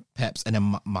 Peps. Peps, and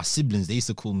then my siblings, they used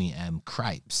to call me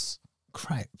Cripes.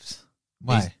 Cripes.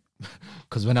 Why?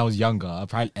 Because when I was younger,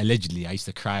 allegedly, I used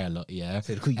to cry a lot, yeah.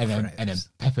 So they call you and then Cripes.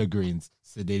 pepper greens.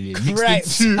 So they mixed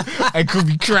Cripes. it too and called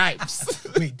me Cripes.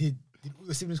 Wait, did all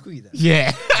your siblings call you that?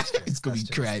 Yeah. It's called me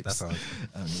That's Cripes. That's hard.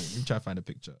 Let me try to find a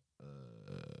picture.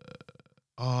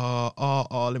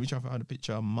 Let me try to find a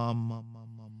picture. Mom.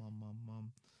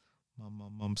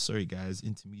 Sorry, guys.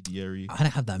 Intermediary. I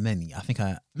don't have that many. I think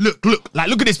Look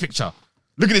at this picture.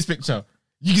 Look at this picture.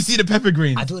 You can see the pepper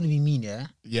greens. I don't want to be mean, yeah.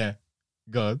 Yeah.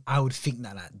 God. I would think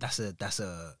that like that's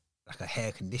a like a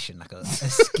hair condition, like a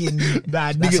skin Nah,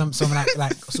 like nigga. some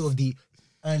like sort of the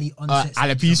early onset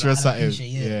stages alopecia or of, something.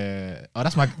 alopecia, Yeah. Oh,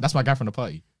 that's my guy from the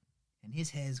party. And his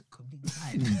hair's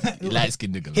completely light. Light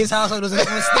skinned nigga. His household was a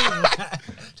more stable.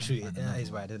 True, yeah,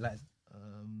 he's right. Like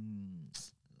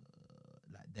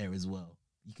there as well.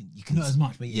 You can not as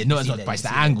much, but yeah, not as much, but it's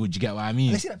the angle. Do you get what I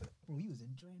mean? Let's see that. Bro, he was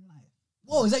enjoying life.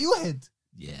 Whoa, is that your head?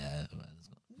 Yeah.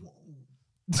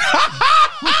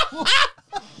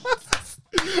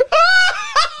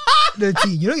 No, T,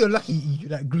 you know you're lucky you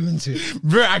like grew into it.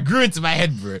 Bro, I grew into my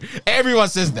head, bro. Everyone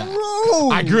says that.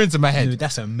 Bro, I grew into my head. Dude,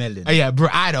 that's a melon. Oh, yeah, bro,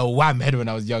 I had a wham head when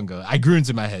I was younger. I grew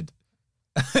into my head.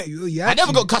 You I never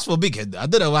actually- got cussed for a big head. I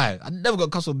don't know why. I never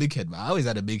got cussed for a big head, but I always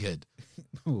had a big head.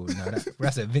 Oh no,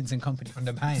 that's a Vincent Company from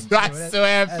the behind. I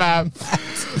swear, fam.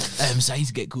 So I used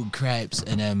to get called Cripes,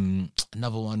 and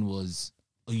another one was,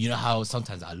 you know how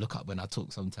sometimes I look up when I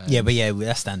talk sometimes. Yeah, but yeah,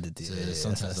 that's standard. So Yeah,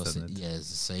 sometimes that's I'll say, standard. yeah.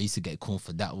 So I used to get called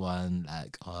for that one.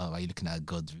 Like, oh, why are you looking at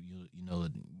God? You know,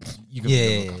 you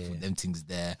Yeah, look up for yeah. them things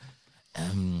there.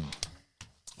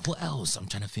 What else? I'm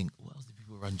trying to think. What else did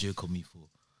people run joke on me for?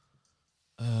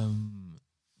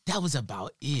 That was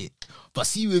about it. But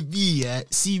see with me,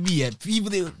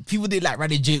 people they like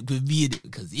running joke with me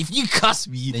because if you cuss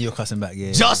me, Then you're cussing back,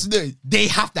 yeah. just know they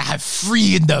have to have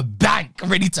 3 in the bank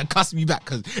ready to cuss me back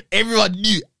because everyone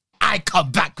knew I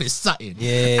come back with something.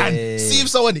 Yeah. And see if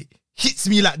someone hits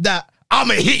me like that,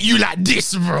 I'ma hit you like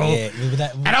this, bro. Yeah, with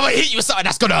that, And I'm gonna hit you with something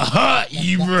that's gonna hurt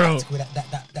you, bro.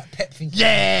 That pep thing.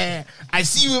 Yeah. I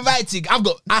see with my thing,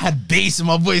 I had bass in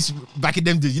my voice back in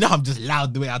them days. You know how I'm just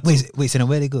loud the way I talk. Wait, so then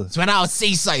where they go? So when I would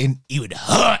say something, it would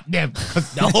hurt them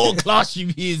because the whole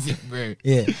classroom hears it, bro.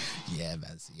 Yeah. Yeah,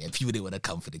 man. So yeah, people didn't want to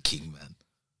come for the king, man.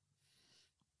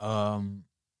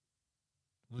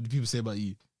 What do people say about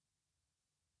you?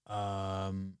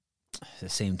 The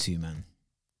same too, man.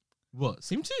 What?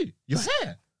 Same too. Your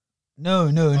hair. No.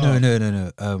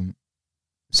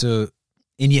 So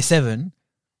in year 7,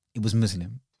 it was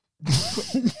Muslim.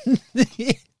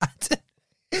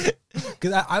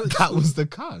 Because I That was the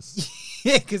cuss.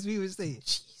 yeah, because we would say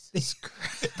Jesus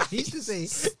Christ. they used to say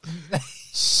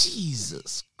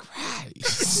Jesus Christ.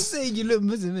 just saying you look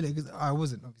Muslim in it because I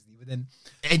wasn't obviously, but then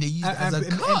And they used it as a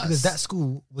because cuss. that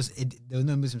school there were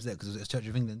no Muslims there because it was a Church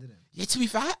of England, didn't it? Yeah, to be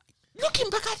fair, looking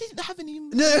back, I didn't have any.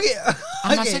 No, okay.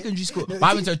 At my secondary school. No,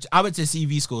 But I went to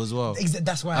CV school as well.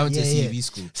 That's why I went to yeah. CV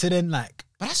school. So then, like,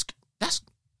 But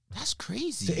that's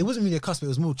crazy. so it wasn't really a cuss, but it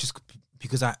was more just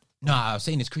because No, I was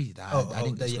saying it's crazy that I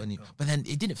didn't that, get yeah. any. But then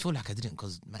it didn't feel like I didn't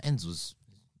because my ends was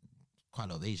quite a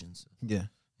lot of Asians. Yeah.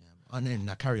 And then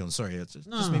I carry on. Sorry, it just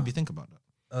No. made me think about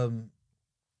that.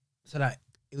 So like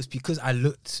it was because I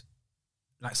looked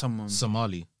like someone,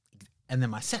 Somali. and then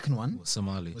my second one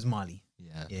Somali. was Mali.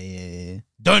 Yeah. Yeah.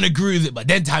 Don't agree with it, but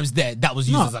then times there, that was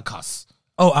used No. as a cuss.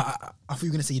 Oh, I thought you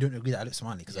were gonna say you don't agree that I look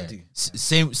Somali because I do.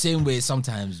 Same way.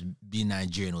 Sometimes being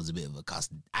Nigerian was a bit of a cuss.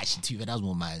 Actually, too, that was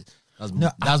more my.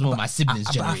 That was more my siblings'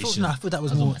 generation. I thought that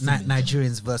was That was more more my siblings'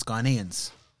 Nigerians versus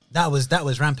Ghanaians. That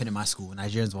was rampant in my school.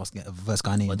 Nigerians versus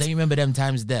Ghanaians. But don't you remember them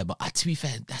times there? But to be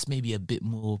fair, that's maybe a bit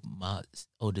more my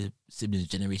older siblings'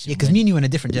 generation. Yeah, because me and you are in a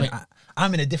different gen.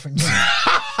 I'm in a different gen.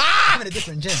 I'm in a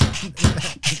different gen.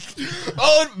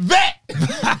 Oh, bet!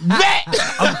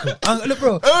 Look,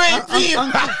 bro.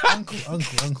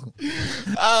 Uncle.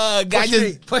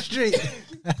 Guys, Prostrate.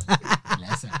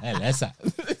 Let's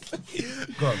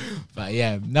Go on. But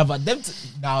yeah, no, but them.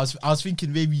 I was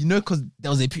thinking maybe because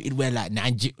there was a period where like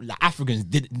Africans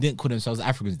didn't call themselves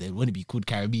Africans; they want to be called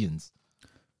Caribbeans.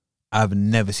 I've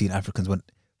never seen Africans want.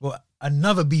 Well,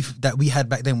 another beef that we had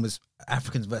back then was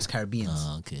Africans versus Caribbeans.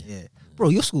 Oh, okay. Yeah, bro,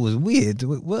 your school was weird.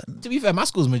 What? To be fair, my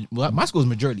school's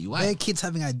majority Why are white. kids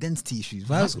having identity issues?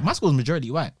 Why? My school's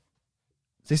majority white.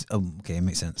 This? Okay, it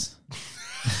makes sense.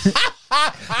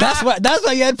 That's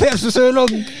why you had peps for so long.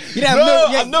 You didn't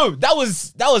have No, that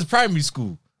was primary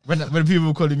school. When people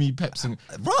were calling me peps and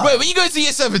Bro. wait, when you go to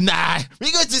year 7, nah. When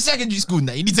you go to secondary school,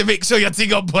 nah, you need to make sure you're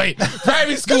taking on point.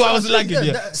 Primary school, I was lagging. yeah,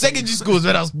 Yeah, that- secondary school is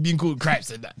when I was being called cripes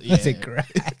and that. Yeah. That's a great.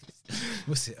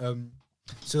 What's it?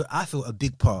 So I feel a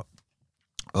big part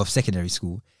of secondary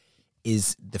school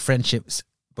is the friendships,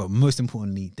 but most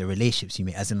importantly, the relationships you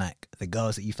make, as in like the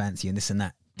girls that you fancy and this and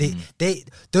that. They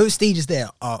those stages there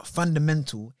are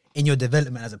fundamental in your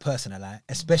development as a person, like,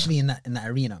 especially in that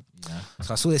arena. Yeah.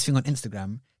 So I saw this thing on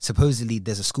Instagram. Supposedly,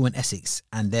 there's a school in Essex,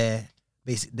 and they're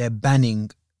banning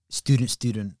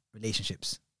student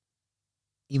relationships,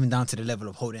 even down to the level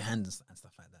of holding hands and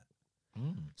stuff like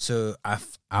that. So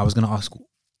I was gonna ask,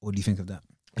 what do you think of that?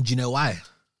 And do you know why?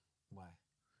 Why?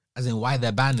 As in why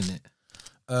they're banning it?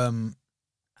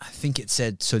 I think it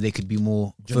said so they could be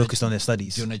more focused on their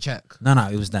studies. Do you want to check? No,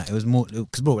 it was that. It was more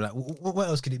because bro, like, what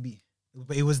else could it be?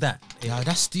 But it was that. Yeah,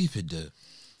 that's stupid though,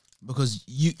 because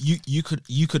you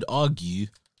could argue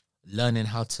learning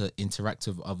how to interact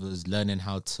with others, learning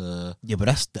how to. Yeah, but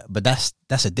that's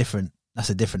a different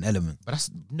element. But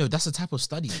that's a type of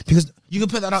study. Because You can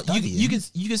put that out. Studying? You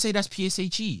can say that's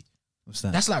PSHE. what's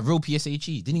that? That's like real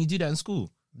PSHE. Didn't you do that in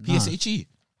school? Nah. PSHE.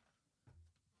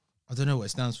 I don't know what it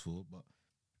stands for, but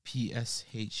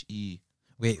PSHE.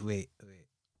 Wait.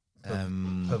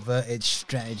 Perverted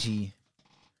strategy.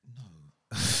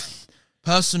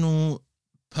 Personal,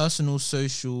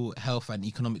 social, health, and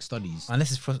economic studies.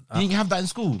 Unless it's Didn't you have that in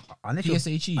school? unless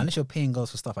PSHE. unless you're paying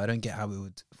girls for stuff, I don't get how it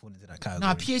would fall into that category.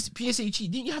 Nah,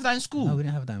 PSHE. Didn't you have that in school? No, we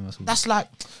didn't have that in my school. That's like,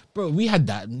 bro, we had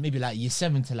that maybe like year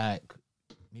 7 to like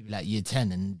maybe like year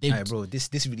 10, and they. Alright, bro, this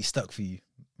really stuck for you.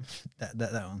 that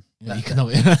one. Yeah,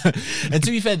 economic. And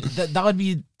to be fair, that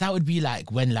would be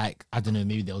like when like I don't know,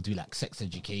 maybe they'll do like sex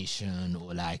education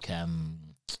or like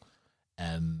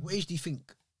What age do you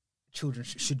think children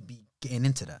should be getting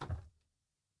into that?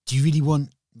 Do you really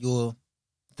want your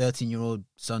 13-year-old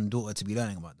son, daughter to be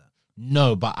learning about that?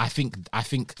 No, but I think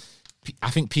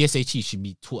PSHE should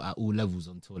be taught at all levels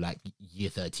until like year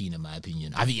 13, in my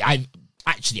opinion. I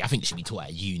think it should be taught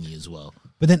at uni as well.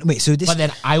 But then wait, so this. But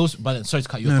then sorry to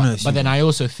cut you off. No, But then I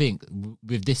also think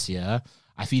with this year,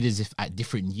 I feel as if at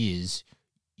different years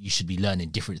you should be learning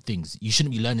different things. You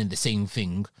shouldn't be learning the same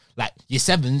thing. Like year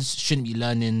 7s shouldn't be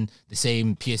learning the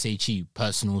same PSHE,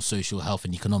 personal, social, health,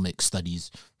 and economic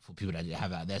studies for people that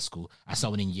have it at their school as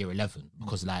someone in year 11.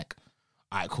 Because like,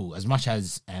 alright, cool. As much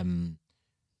as alright,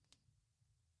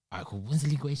 cool. When's the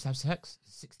legal age to have sex?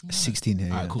 16. 16 here.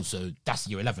 Alright, Yeah. cool. So that's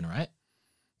year 11, right?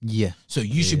 Yeah. So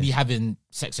you should be having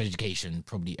sex education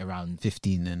probably around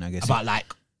 15 then, I guess. about like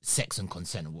sex and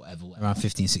consent or whatever. around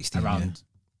 15, 16. around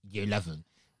year 11.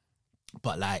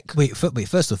 But like, Yeah. Wait,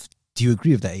 first off, do you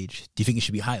agree with that age? Do you think it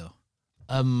should be higher?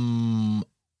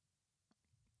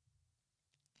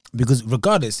 Because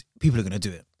regardless, people are going to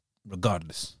do it.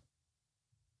 Regardless.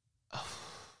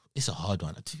 it's a hard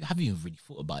one. I haven't even really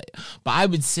thought about it. But I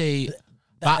would say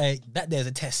That there's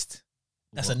a test.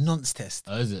 That's What? a nonce test.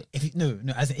 oh, is it? If you, no,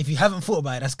 as in, if you haven't thought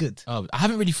about it, that's good. Oh, I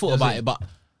haven't really thought Does about it? it, but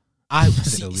I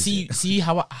Does it always see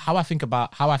how I think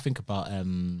about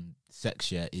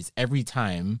sex. Yeah, is every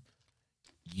time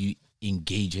you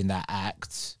engage in that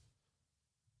act,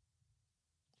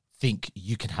 think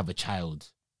you can have a child.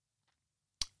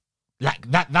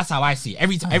 Like that's how I see it.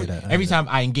 Every time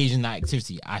I engage in that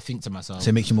activity, I think to myself, So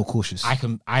it makes you more cautious. I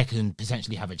can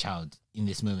potentially have a child in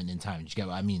this moment in time. Do you get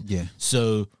what I mean? Yeah.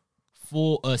 So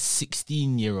for a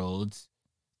 16-year-old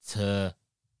to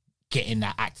get in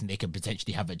that act and they could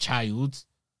potentially have a child,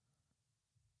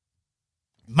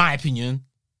 my opinion,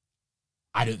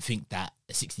 I don't think that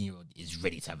a 16-year-old is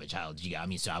ready to have a child. Do you get what I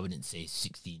mean? So I wouldn't say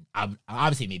 16. I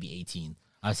would say maybe 18.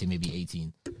 I would say maybe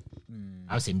 18.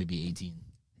 I would say maybe 18.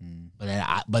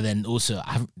 But then also,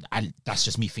 that's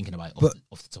just me thinking about it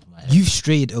off the top of my head. You've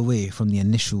strayed away from the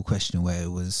initial question where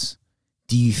it was,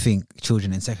 do you think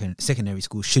children in secondary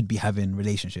school should be having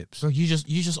relationships? Bro, you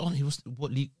just on.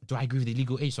 Do I agree with the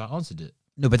legal age? So I answered it.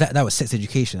 No, but that was sex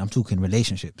education. I'm talking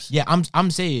relationships. Yeah, I'm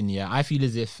saying, yeah, I feel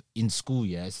as if in school,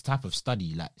 yeah, it's a type of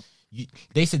study. Like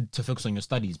they said to focus on your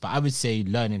studies, but I would say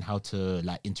learning how to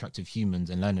like interact with humans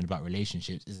and learning about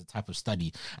relationships is a type of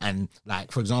study. And like,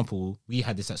 for example, we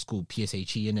had this at school,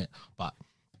 PSHE in it, but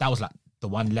that was like the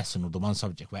one lesson or the one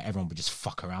subject where everyone would just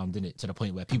fuck around in it, to the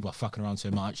point where people are fucking around so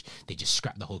much they just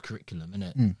scrap the whole curriculum in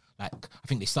it. Like I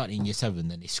think they started in year 7,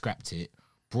 then they scrapped it,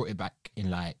 brought it back in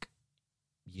like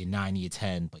year 9, year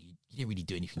 10, but you didn't really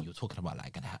do anything. You were talking about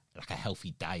like a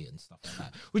healthy diet and stuff like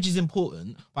that, which is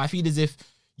important. But I feel as if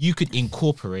you could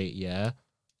incorporate,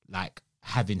 like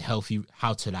having how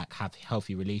to like have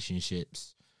healthy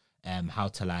relationships, how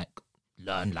to like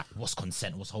learn like what's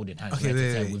consent, what's holding hands,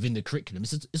 within the curriculum.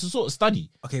 It's a sort of study.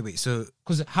 Okay, wait. So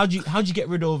because how do you get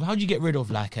rid of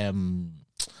like I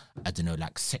don't know,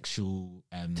 like sexual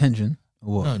tension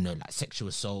or what? No, like sexual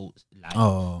assault, like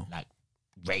like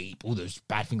rape, all those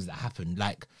bad things that happen.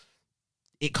 Like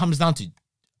it comes down to,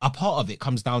 a part of it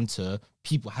comes down to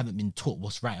people haven't been taught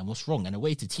what's right and what's wrong, and a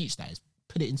way to teach that is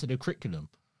put it into the curriculum.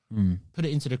 Put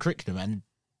it into the curriculum, and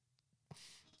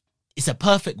it's a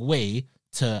perfect way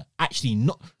to actually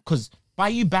not, because by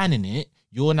you banning it,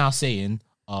 you're now saying,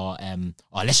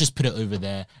 let's just put it over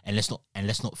there and let's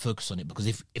not focus on it, because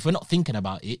if we're not thinking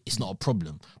about it, it's not a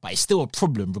problem. But it's still a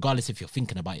problem regardless if you're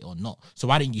thinking about it or not. So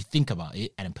why don't you think about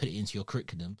it and then put it into your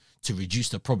curriculum to reduce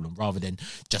the problem, rather than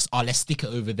just let's stick it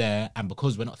over there, and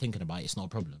because we're not thinking about it, it's not a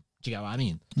problem. Do you get what I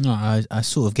mean? No, I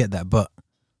sort of get that, but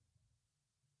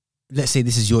let's say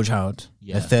this is your child,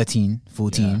 they're 13,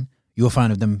 14, you're fine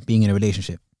with them being in a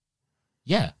relationship.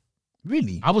 Yeah.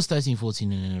 Really? I was 13,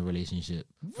 14 and in a relationship.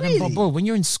 Really? But bro, when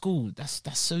you're in school, that's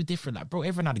so different. Like, bro,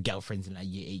 everyone had girlfriends in like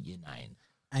year 8, year 9.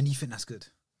 And you think that's good?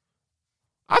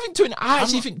 I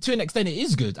actually think to an extent it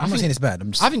is good. I'm not saying it's bad.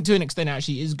 I think to an extent it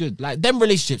actually is good. Like them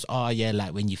relationships are,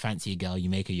 like when you fancy a girl, you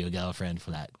make her your girlfriend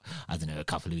for like, I don't know, a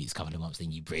couple of weeks, couple of months, then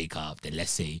you break up. Then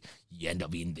let's say you end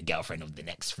up being the girlfriend of the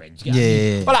next friend. You get what I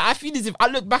mean? Yeah. But like, I feel as if I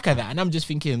look back at that and I'm just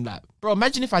thinking like, bro,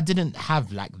 imagine if I didn't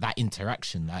have like that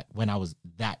interaction like when I was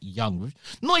that young.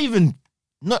 I'm not even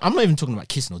talking about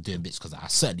kissing or doing bits, because I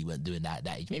certainly weren't doing that at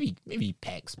that age. Maybe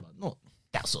pecs, but not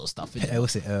that sort of stuff.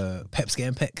 What's it? Peps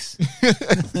getting pecs.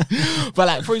 But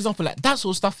like, for example, like that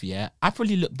sort of stuff, I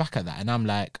probably look back at that and I'm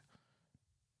like,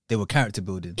 they were character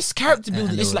building. It's character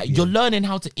building. It's like you're learning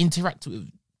how to interact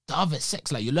with the other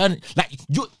sex. Like you're learning, like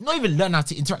you're not even learning how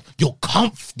to interact. You're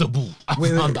comfortable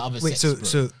around the other sex.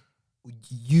 So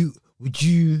would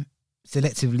you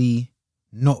selectively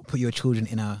not put your children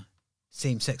in a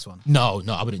same-sex one? No,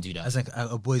 I wouldn't do that. As like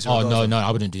a boys or a girls no,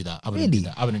 I wouldn't do that. I wouldn't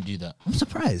do that. I'm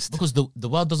surprised. Because the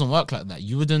world doesn't work like that.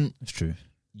 You wouldn't. It's true.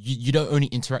 You don't only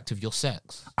interact with your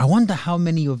sex. I wonder how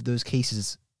many of those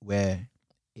cases where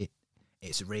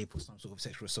it's rape or some sort of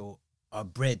sexual assault are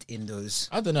bred in those.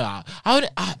 I don't know. I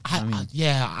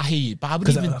hear you, but I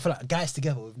wouldn't even. I feel like guys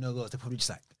together with no girls, they're probably just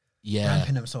like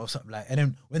ramping themselves up, like, and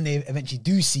then when they eventually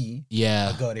do see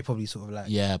a girl, they probably sort of like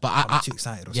but I'm too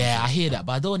excited. Or something. I hear like that,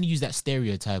 but I don't want to use that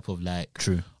stereotype of like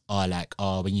true.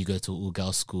 When you go to all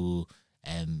girls school,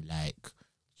 like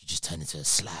you just turn into a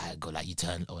slag, or like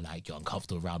you're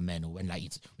uncomfortable around men, or when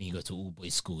you go to all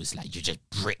boys school, it's like you're just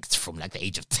bricked from like the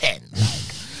age of 10.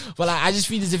 Like, but like I just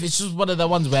feel as if it's just one of the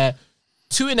ones where,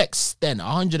 to an extent,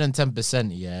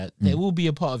 110%, there will be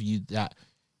a part of you that,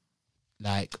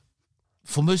 like,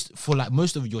 for most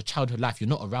of your childhood life, you're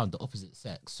not around the opposite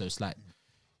sex. So it's like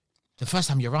the first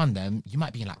time you're around them, you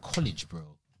might be in like college, bro.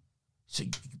 So,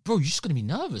 bro, you're just gonna be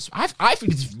nervous. I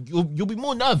think you'll be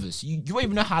more nervous. You won't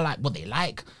even know what they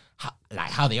like,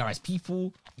 how they are as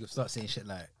people. You'll start saying shit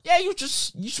like, you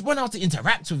just want out to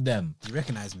interact with them. You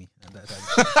recognize me? Like,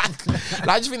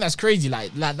 I just think that's crazy.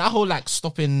 Like that whole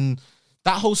stopping.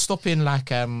 That whole stopping, like,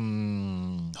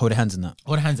 hold hands in that.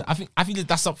 Hold hands. I feel like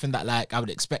that's something that like I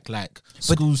would expect like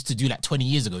schools to do like 20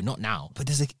 years ago, not now. But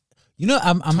there's like,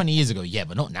 I'm 20 years ago,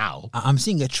 but not now. I'm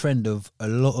seeing a trend of a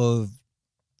lot of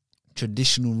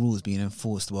traditional rules being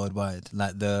enforced worldwide.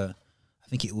 Like I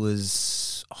think it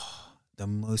was the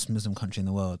most Muslim country in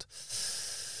the world.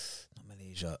 Not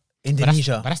Malaysia.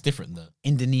 Indonesia. But that's different though.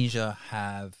 Indonesia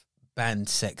have banned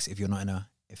sex if you're not in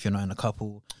a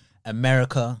couple.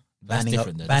 America That's banning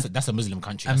different though. That's a Muslim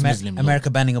country. That's Muslim law. America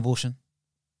banning abortion.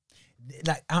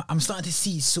 Like I'm starting to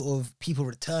see sort of people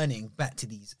returning back to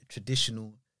these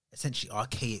traditional, essentially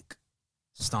archaic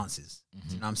stances. Mm-hmm.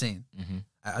 You know what I'm saying? Mm-hmm.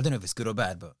 I don't know if it's good or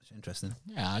bad, but it's interesting.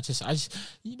 Yeah, I just,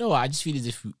 you know what? I just feel as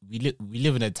if we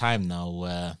live in a time now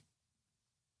where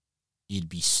it'd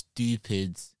be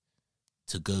stupid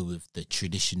to go with the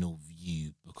traditional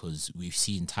view, because we've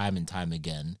seen time and time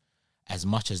again, as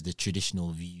much as the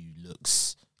traditional view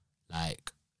looks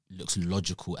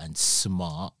logical and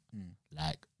smart,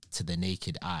 like to the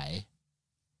naked eye,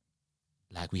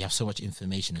 like we have so much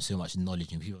information and so much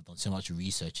knowledge, and people have done so much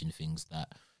research in things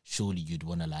that surely you'd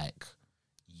want to like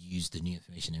use the new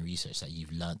information and research that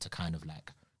you've learned to kind of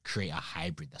like create a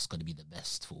hybrid that's going to be the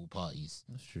best for all parties.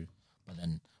 That's true. But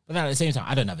then at the same time,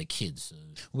 I don't have a kid, so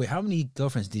Wait, how many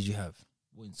girlfriends did you have?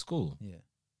 in school Yeah.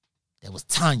 there was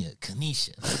Tanya,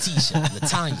 Kanisha, Letitia,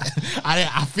 Latanya.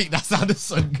 I think that's how the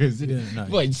song goes. Yeah, no.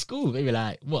 What, in school? Maybe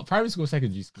like what? Primary school,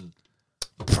 secondary school?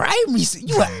 Primary school?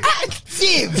 You were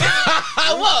active.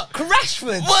 What?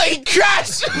 Crashford. What? He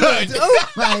crashed. Oh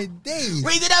my days.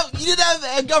 Wait, you didn't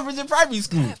have girlfriends in primary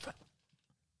school?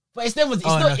 But it's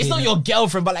okay, not your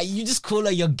girlfriend, but like you just call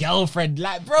her your girlfriend,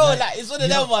 like bro, like it's one of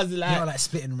them ones, like you know, like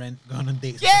splitting rent, going on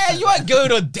dates. yeah, you aren't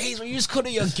going on dates, but you just call her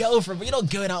your girlfriend, but you're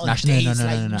not going out on dates. No,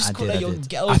 like you just call her your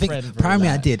girlfriend. I think bro,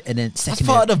 primary like. I did, and then That's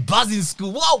secondary. part of the buzz in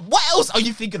school. What else are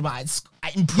you thinking about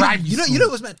in primary school? You know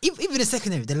what's mad? Even in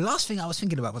secondary, the last thing I was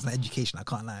thinking about was my education. I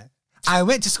can't lie. I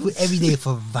went to school every day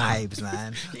for vibes,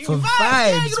 man. For vibes.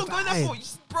 Yeah, you're not going there for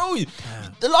bro.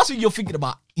 The last thing you're thinking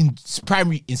about in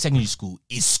secondary school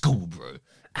is school, bro.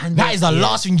 And that is the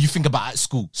last thing you think about at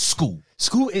school.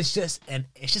 School is just an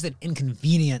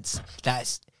inconvenience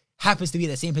that happens to be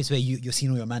at the same place where you're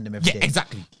seeing all your mandem every day.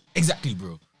 Exactly,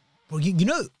 bro. Bro, you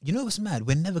know what's mad?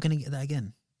 We're never gonna get that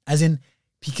again. As in,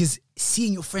 because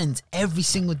seeing your friends every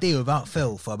single day without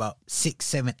fail for about 6,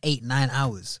 7, 8, 9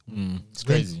 hours. It's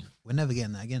crazy. We're never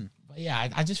getting that again. But yeah,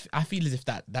 I feel as if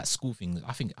that school thing.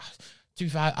 I think. To be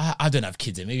fair, I don't have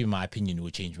kids, and maybe my opinion will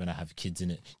change when I have kids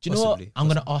in it. Do you know what? I'm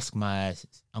gonna ask my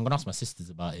sisters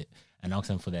about it and ask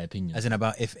them for their opinion. As in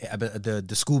about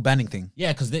the school banning thing.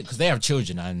 Yeah, because they have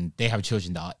children, and they have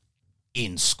children that are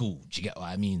in school. Do you get what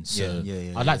I mean? So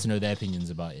I'd like to know their opinions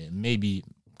about it. Maybe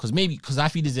because I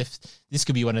feel as if this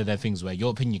could be one of their things where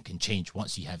your opinion can change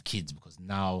once you have kids, because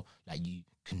now like you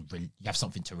have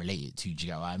something to relate it to. Do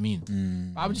you get what I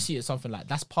mean? But I would just see it as something like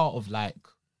that's part of like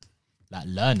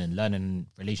learning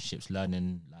relationships,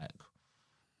 learning like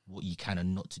what you kind of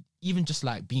not to, even just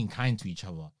like being kind to each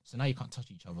other. So now you can't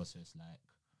touch each other, so it's like,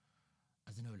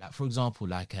 I don't know, like for example,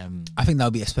 like I think that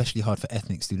would be especially hard for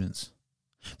ethnic students,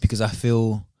 because I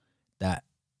feel that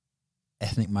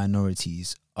ethnic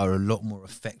minorities are a lot more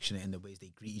affectionate in the ways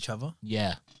they greet each other.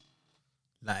 Yeah,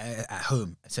 like at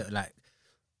home. So like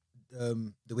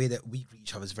the way that we greet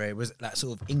each other is very, like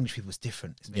sort of English people is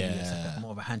different. It's maybe it's like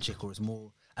more of a handshake, or it's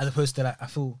more, as opposed to like I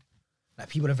feel like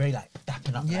people are very like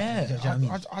dapping up. Yeah, like, you know what I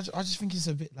mean? I just think it's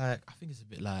a bit like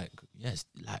yes,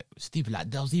 like stupid. Like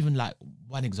there was even like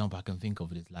one example I can think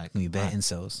of is like you bear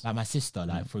incels. Like my sister,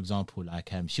 like for example,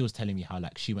 like she was telling me how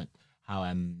like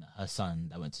her son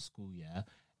that went to school,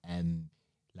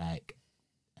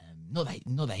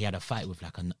 not that he had a fight with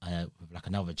like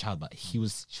another child, but she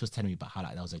was telling me about how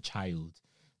like there was a child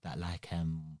that like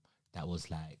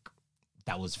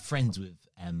that was friends with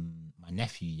my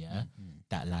nephew,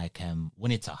 that like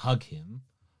wanted to hug him,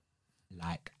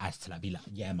 like as to like be like,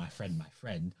 yeah, my friend,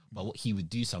 but what he would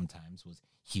do sometimes was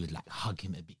he would like hug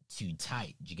him a bit too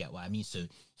tight. Do you get what I mean? So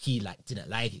he like didn't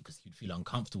like it because he'd feel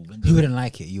uncomfortable. Who wouldn't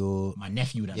like it? My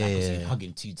nephew wouldn't like it, so he'd hug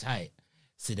him too tight.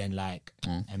 So then like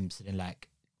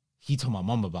he told my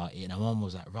mom about it, and my mom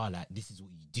was like, "Rah, like this is what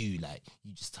you do. Like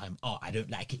you just tell him, oh, I don't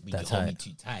like it when you hold me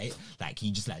too tight. Like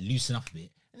you just like loosen up a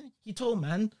bit." And he told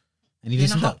man, and he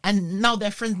loosened up. And now they're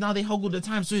friends. Now they hug all the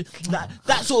time. So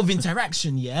that sort of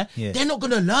interaction, they're not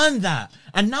gonna learn that.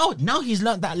 And now he's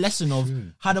learned that lesson of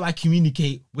how do I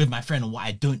communicate with my friend and what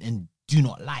I don't and do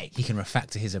not like. He can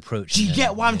refactor his approach. Do you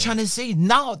get what I'm trying to say?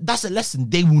 Now that's a lesson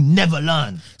they will never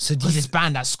learn. So because it's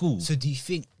banned at school. So do you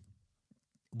think?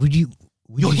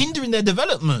 You're hindering their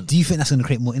development. Do you think that's going to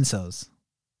create more incels?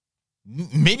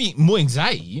 Maybe more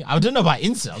anxiety. I don't know about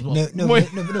incels. No, but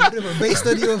based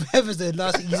on your episode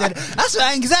last week, you said that's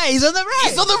why anxiety is on the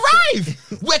rise. It's on the rise.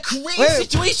 We're creating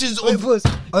situations. Pause.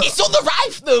 It's on the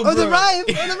rise, though. On the rise. On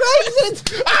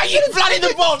the rise. You flooded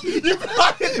the bomb. You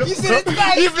flooded the You said it's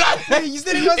right. You flooded. You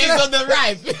said it was It's on the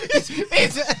rise.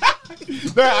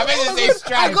 Bro, I meant to say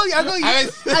strife. I got you.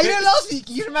 You know, last week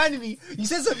you reminded me. You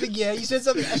said something. Yeah, you said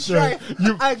something. A strife.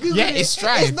 Yeah, it's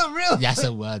strife. It's not real. That's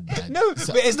a word, man. No,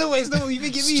 but it's not what you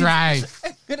think it means. Strife.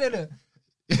 No.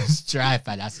 Strife,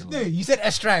 man. That's a word. No, you said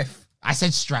a strife. I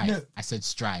said strife. No. I said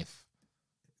strife.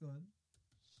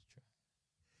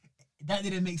 That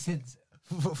didn't make sense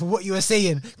for what you were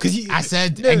saying. Because I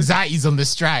said anxiety's on the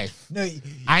strife. No,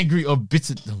 angry or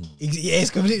bitter. yeah, it's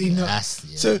completely not. Yeah.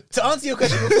 So to answer your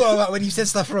question before about when you said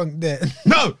stuff wrong, there.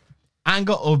 No,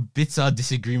 anger or bitter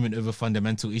disagreement over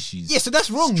fundamental issues. Yeah, so that's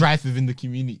wrong. Strife within the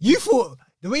community. You thought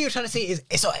the way you're trying to say it is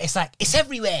it's like it's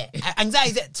everywhere.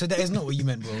 Anxiety, so that is not what you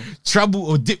meant, bro. Trouble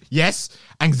or dip. Yes,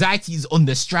 anxiety is on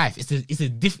the strife. It's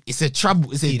a trouble.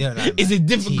 It's a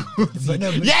difficult. But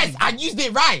yes, I used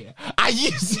it right. I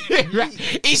used it right.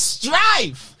 It's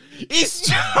strife. It's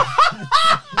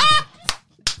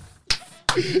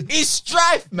it's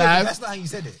strife, man. That's not how you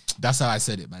said it. That's how I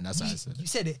said it, man. That's how I said it. You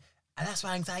said it, and that's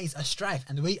why anxiety is a strife.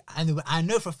 And the way I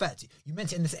know for a fact you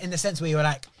meant it in the sense where you were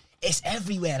like, it's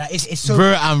everywhere. Like it's so.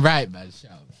 Bro, I'm right, man.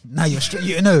 Shout out. No, you're strife.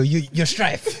 You're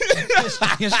strife.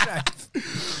 You're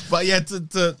strife. But yeah,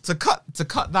 to cut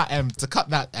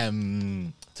that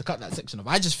section off,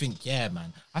 I just think, yeah,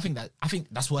 man. I think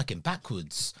that's working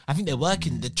backwards. I think they're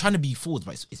trying to be forwards,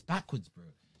 but it's backwards, bro.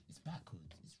 It's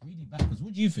backwards. It's really backwards.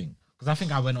 What do you think? Because I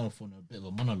think I went off on a bit of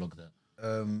a monologue there.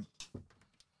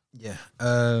 Yeah.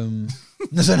 No,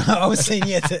 I was saying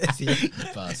yeah.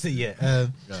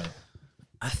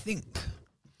 I think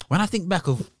when I think back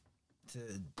of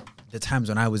the times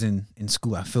when I was in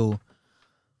school, I feel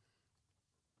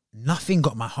nothing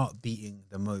got my heart beating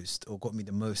the most or got me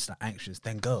the most anxious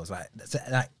than girls.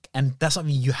 And that's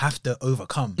something you have to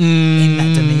overcome in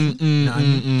that domain. You know what I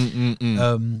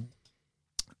mean?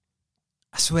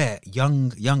 I swear,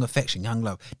 young affection, young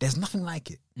love. There's nothing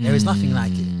like it. There is nothing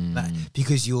like it,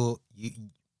 because you're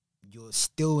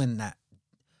still in that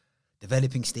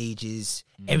developing stages.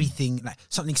 Everything, like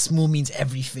something small means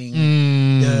everything.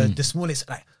 The smallest,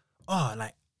 like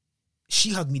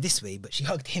she hugged me this way, but she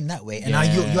hugged him that way, and now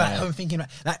you're at home thinking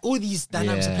like all these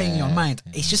dynamics are playing in your mind.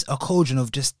 It's just a cauldron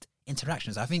of just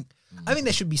interactions. I think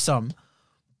there should be some,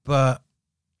 but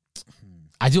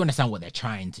I do understand what they're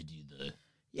trying to do, though.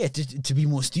 Yeah, to be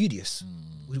more studious,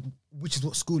 which is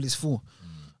what school is for.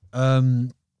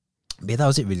 But yeah, that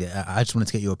was it, really. I just wanted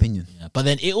to get your opinion. Yeah, but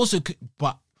then it also,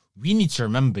 but we need to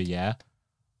remember, yeah,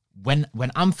 when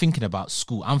I'm thinking about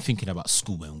school, I'm thinking about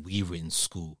school when we were in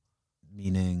school.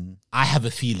 Meaning, I have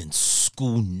a feeling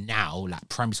school now, like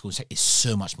primary school, is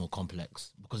so much more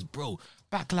complex. Because, bro,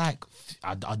 back like,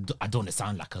 I don't want to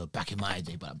sound like a back in my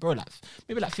day, but bro, like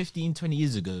maybe like 15, 20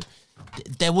 years ago,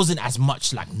 there wasn't as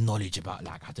much like knowledge about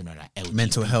like, I don't know, like LGBTQ,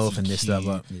 mental health and this, that,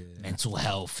 but mental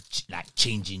health, like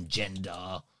changing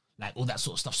gender, like all that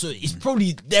sort of stuff. So it's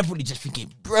probably, they're probably just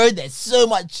thinking, bro, there's so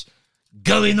much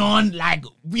going on, like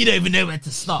we don't even know where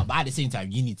to start. But at the same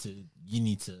time, you need to do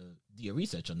your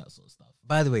research on that sort of stuff.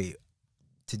 By the way,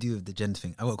 to do with the gender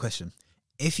thing, I got a question.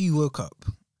 If you woke up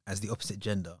as the opposite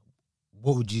gender,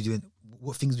 what would you do?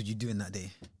 What things would you do in that day?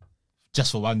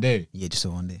 Just for one day? Yeah, just for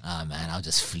one day. Ah, man, I'll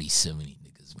just fleece so many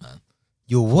niggas, man.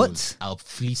 Your what? I'll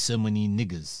fleece so many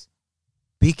niggas.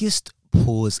 Biggest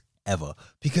pause ever.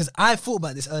 Because I thought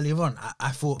about this earlier on. I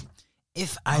thought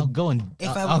I'll go on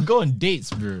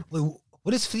dates, bro. Wait,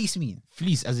 what does fleece mean?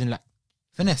 Fleece, as in like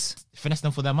finesse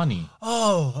them for their money.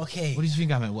 Oh, okay. What do you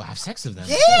think I meant? What, have sex with them?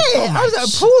 Yeah, I was like,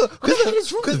 poor. What the hell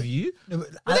is wrong with you? No, what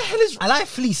the hell is? I like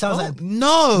fleece. I was like,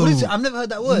 no. What is it? I've never heard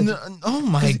that word. No, oh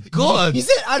my god! You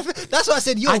said that's why I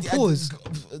said yo. Pause.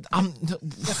 I'm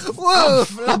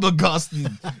flabbergasted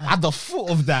at the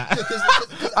thought of that.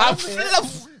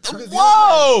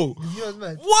 Whoa!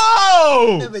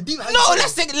 Whoa! No,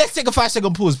 let's take a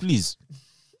 5-second pause, please.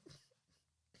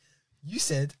 You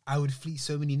said I would fleece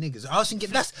so many niggas. I was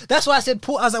thinking that's why I said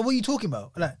I was like, what are you talking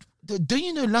about? Like, don't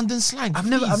you know London slang? I've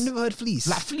never heard fleece.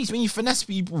 Like fleece when you finesse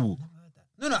people.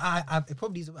 No, it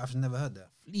probably is. I've never heard that.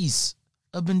 Fleece.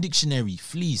 Urban Dictionary.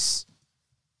 Fleece.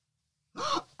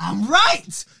 I'm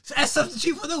right. So a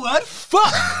substitute for the word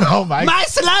fuck. Oh my! My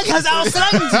slang has our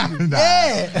slang.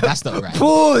 Yeah, that's not right.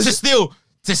 Pause.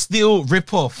 To still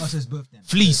rip off. Oh, so it's both then.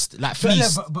 Fleeced, like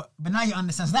fleeced. But now you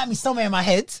understand. So that means somewhere in my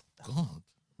head. God.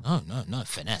 No,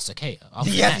 finesse. Okay, I'll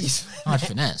Yeah, finesse. I'd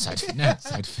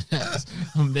finesse.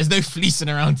 There's no fleecing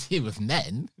around here with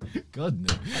men. God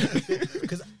no.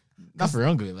 Because Nothing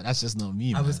wrong with it, but that's just not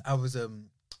me. I Man. was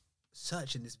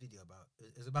searching this video about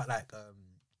it was about like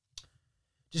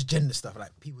just gender stuff,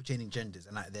 like people changing genders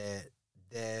and like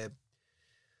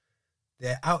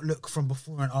their outlook from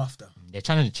before and after. They're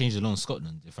trying to change the law in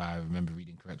Scotland, if I remember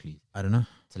reading correctly. I don't know.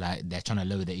 To like, they're trying to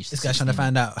lower the age. This guy's trying to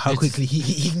find out how quickly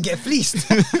he can get fleeced.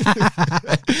 No,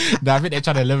 I think they're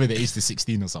trying to lower the age to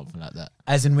 16 or something like that.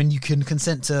 As in when you can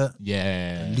consent to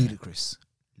Yeah. ludicrous.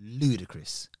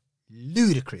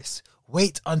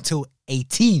 Wait until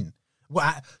 18.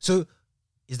 So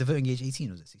is the voting age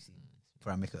 18 or is it 16? For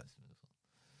America?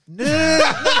 No.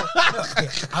 Okay,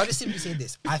 I'll just simply say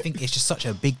this. I think it's just such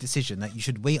a big decision that you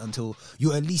should wait until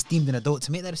you're at least deemed an adult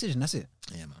to make that decision. That's it.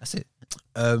 Yeah, man. That's it.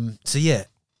 So yeah,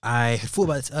 I had thought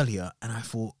about this earlier and I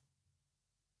thought,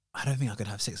 I don't think I could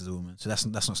have sex as a woman. So that's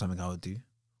not something I would do.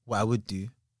 What I would do,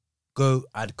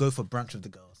 I'd go for brunch with the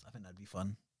girls. I think that'd be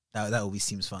fun. That always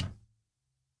seems fun. Do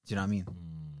you know what I mean?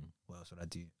 What else would I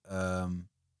do?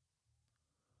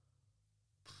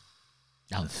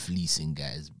 I'm fleecing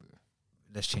guys, bro.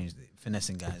 Let's change the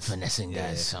finessing guys. Finessing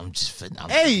guys. Yeah. I'm just I'm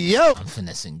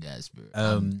finessing guys, bro.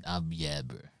 Yeah,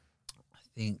 bro. I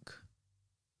think.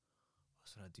 What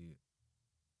should I do?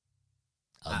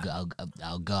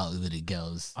 I'll go out with the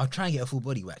girls. I'll try and get a full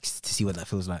body wax to see what that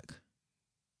feels like.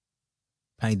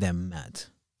 Apparently they're mad.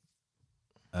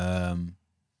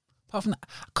 Apart from that,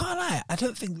 I can't lie. I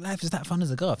don't think life is that fun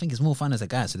as a girl. I think it's more fun as a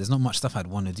guy. So there's not much stuff I'd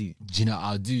want to do. Do you know what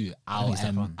I'll do? I'll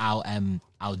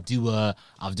do a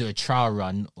trial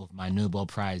run of my Nobel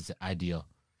Prize idea.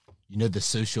 You know, the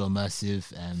social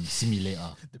immersive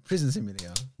simulator. The prison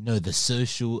simulator. No, the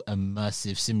social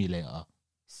immersive simulator.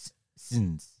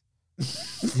 Sis.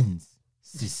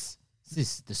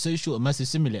 The social immersive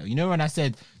simulator. You know when I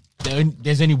said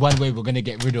there's only one way we're gonna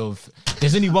get rid of.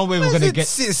 There's only one way we're gonna get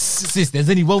sis. There's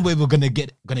only one way we're gonna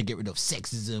get rid of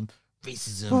sexism,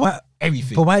 racism,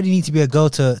 everything. But why do you need to be a girl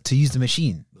to use the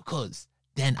machine? Because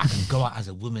then I can go out as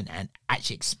a woman and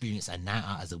actually experience a night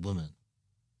out as a woman.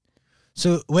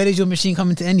 So where does your machine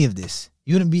come into any of this?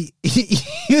 You wouldn't be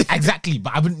exactly,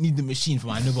 but I wouldn't need the machine for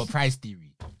my Nobel Prize theory.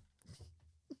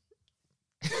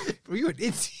 You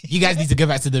guys need to go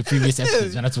back to the previous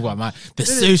episodes when I talk about the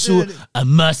social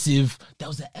immersive. That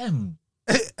was an M.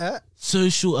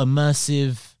 Social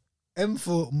immersive. M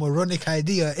for moronic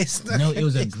idea. It's not. No, it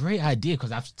was a great idea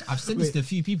because I've sent this to a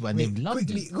few people and they've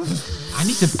loved it.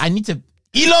 I need to.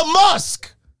 Elon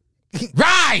Musk,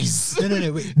 rise!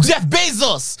 No, wait. Jeff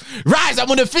Bezos, rise! I'm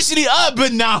officially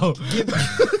urban now.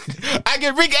 I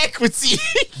can bring equity.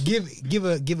 give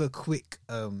a quick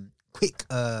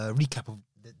recap of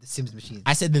the Sims machine.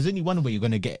 I said there's only one way you're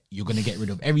gonna get rid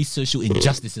of every social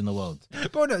injustice in the world.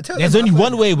 Bro, no, there's only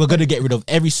one way we're gonna get rid of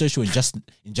every social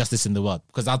injustice in the world.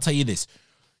 Because I'll tell you this: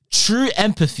 true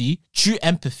empathy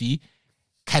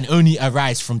can only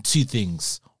arise from two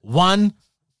things. One,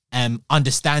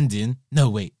 understanding. No,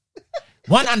 wait.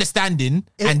 One understanding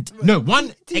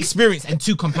one experience and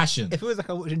two compassion. It feels like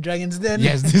I'm watching Dragons Den.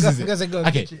 Yes, this is it.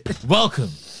 Okay, welcome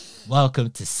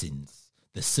to Sins,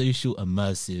 the social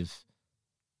immersive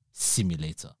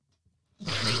simulator.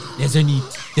 There's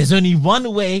only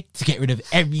one way to get rid of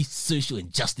every social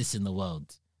injustice in the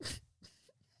world,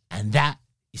 and that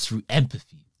is through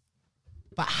empathy.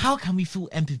 But how can we feel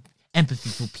empathy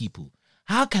for people?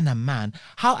 How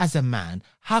as a man,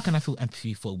 how can I feel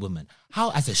empathy for a woman?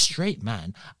 How as a straight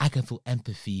man, I can feel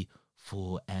empathy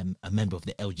for a member of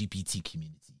the LGBT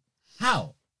community?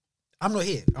 How? I'm not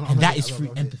here. That is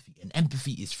through empathy. And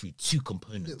empathy is through two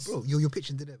components. Bro, you're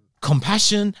pitching to them.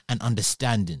 Compassion and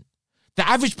understanding. The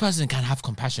average person can have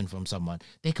compassion from someone.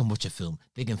 They can watch a film.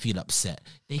 They can feel upset.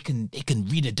 They can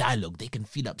read a dialogue. They can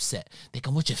feel upset. They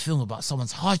can watch a film about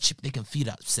someone's hardship. They can feel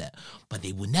upset. But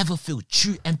they will never feel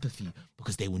true empathy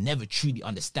because they will never truly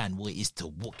understand what it is to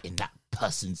walk in that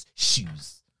person's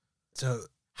shoes. So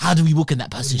how do we walk in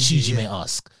that person's shoes, you may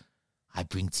ask? I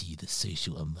bring to you the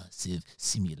social immersive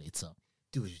simulator.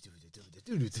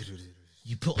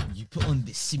 You put on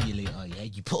this simulator, yeah.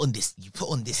 You put on this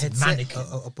headset, mannequin.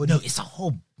 No, it's a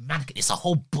whole mannequin. It's a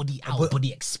whole body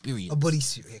experience. A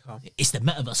bodysuit. It's the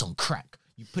metaverse on crack.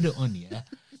 You put it on, yeah.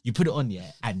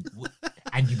 And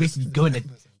you basically go in.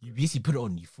 You basically put it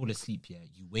on. You fall asleep, yeah.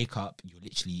 You wake up. You're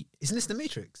literally. Isn't this the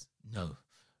Matrix? No,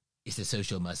 it's a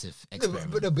social immersive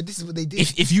experiment. No, but this is what they do.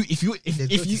 If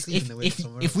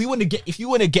you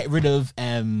want to get rid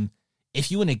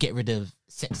of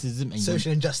sexism and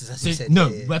social injustice, as you said.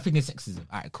 We're up against sexism.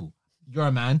 All right, cool. You're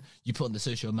a man. You put on the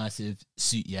social immersive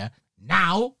suit, yeah.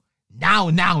 Now.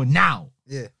 Yeah.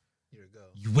 Yeah. You're a girl.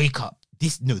 You wake up.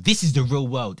 This is the real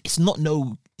world. It's not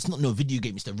no video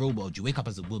game. It's the real world. You wake up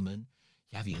as a woman.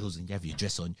 You have your heels on. You have your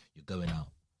dress on. You're going out.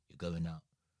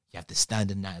 You have to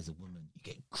stand in that as a woman. You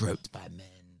get groped by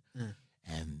men,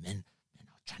 and men are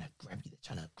trying to grab you.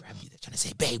 They're trying to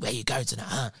say, "Babe, where you going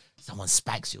tonight?" Someone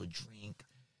spikes your drink.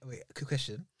 Wait, quick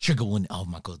question. Trigger warning. Oh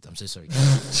my god, I'm so sorry.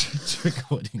 Trigger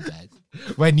warning, guys.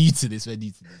 We're new to this.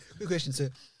 Quick question. So,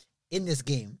 in this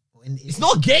game, It's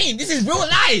not a game. This is real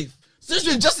life.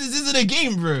 Social justice isn't a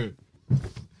game, bro.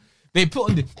 They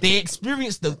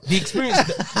experience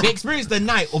the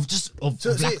night of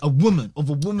a woman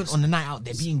on the night out.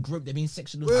 They're being groped. They're being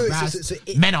sexually harassed.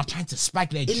 Men are trying to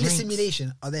spike their drinks. In the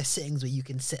simulation, are there settings where you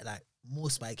can set like more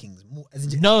spikings? More?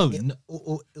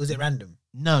 Or was it random?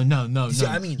 No. You see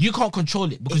what I mean? You can't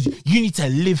control it because you need to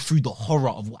live through the horror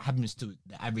of what happens to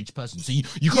the average person. So you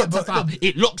can't tap out.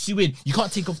 It locks you in. You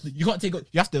can't take off. You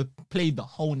have to play the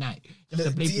whole night. I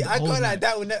can't like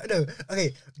that one. No.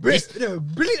 Okay.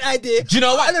 Brilliant idea. Do you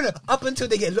know what? No. Up until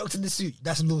they get locked in the suit,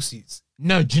 that's lawsuits.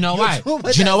 No. Do you know why?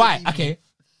 Okay.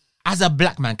 As a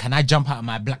black man, can I jump out of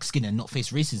my black skin and not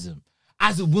face racism?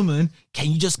 As a woman,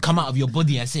 can you just come out of your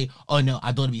body and say, "Oh no,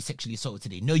 I don't want to be sexually assaulted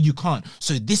today"? No, you can't.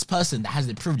 So this person that has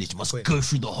the privilege must go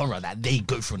through the horror that they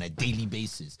go through on a daily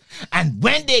basis. And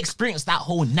when they experience that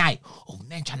whole night of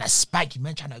men trying to spike you,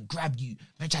 men trying to grab you,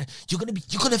 you're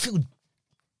gonna feel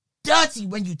dirty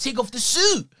when you take off the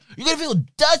suit. You're gonna feel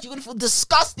dirty. You're gonna feel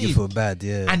disgusting. You feel bad,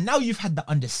 yeah. And now you've had the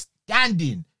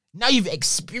understanding. Now you've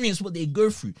experienced what they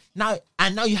go through. Now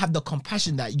you have the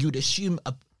compassion that you'd assume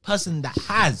a person that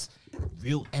has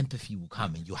real empathy will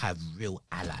come, and you'll have real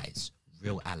allies.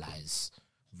 None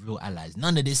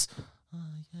of this,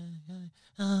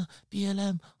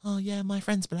 BLM, oh yeah, my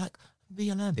friend's black,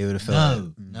 BLM. They would have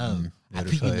felt No. I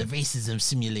put you in the racism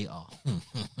simulator.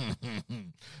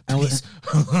 And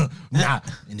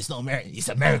and it's not American, it's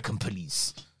American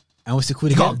police. And what's it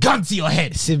called You again? got a gun to your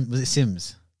head. Was it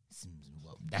Sims?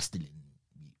 Well, that's the...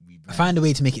 I find a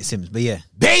way to make it Sims, but yeah.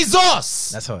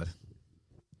 Bezos! That's hard.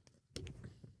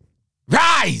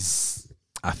 Rise!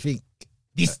 I think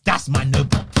that's my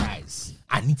Nobel Prize.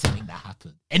 I need to make that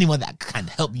happen. Anyone that can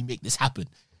help me make this happen,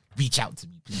 reach out to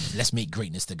me, please. Let's make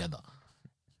greatness together.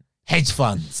 Hedge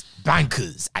funds,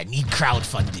 bankers, I need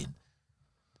crowdfunding.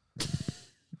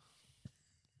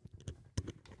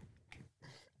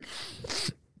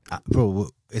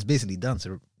 Bro, it's basically done,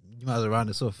 so you might as well round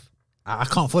us off. I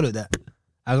can't follow that.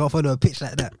 I can't follow a pitch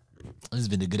like that. This has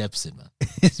been a good episode, man.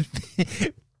 It's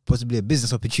possibly a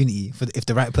business opportunity if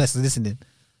the right person's listening.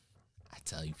 I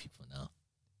tell you people now.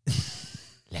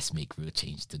 Let's make real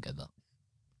change together.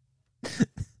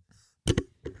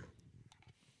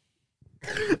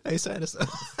 Hey, sign us up.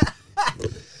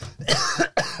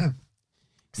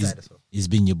 It's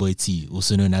been your boy T,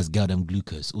 also known as Galdem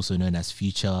Glucose, also known as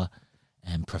Future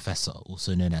Professor,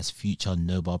 also known as Future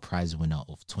Nobel Prize winner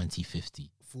of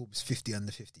 2050. Forbes 50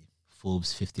 under 50.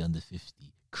 Forbes 50 under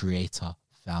 50. Creator,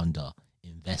 founder,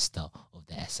 investor of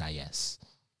the SIS.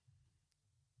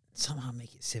 Somehow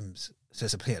make it Sims. So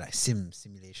it's a player like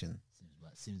simulation.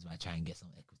 Sims might try and get some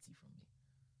equity from me.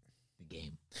 The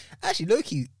game. Actually,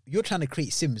 Loki, you're trying to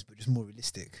create Sims, but just more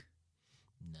realistic.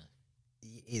 No.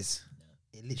 It is. No.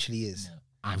 It literally is. No.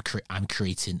 I'm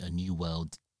creating a new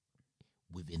world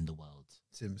within the world.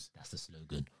 Sims. That's the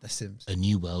slogan. That's Sims. A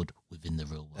new world within the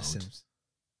real world. That's Sims.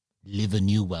 Live a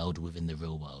new world within the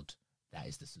real world. That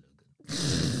is the slogan.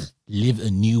 Live a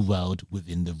new world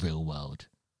within the real world.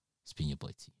 It's been your boy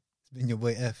T. It's been your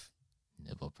boy F.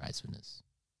 Nobel Prize winners.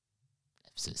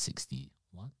 Episode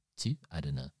 61, 2? I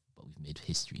don't know. But we've made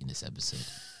history in this episode.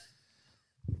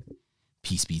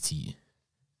 Peace be to you.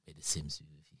 May the Sims be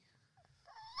with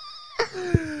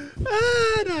you.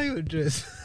 No, you're just...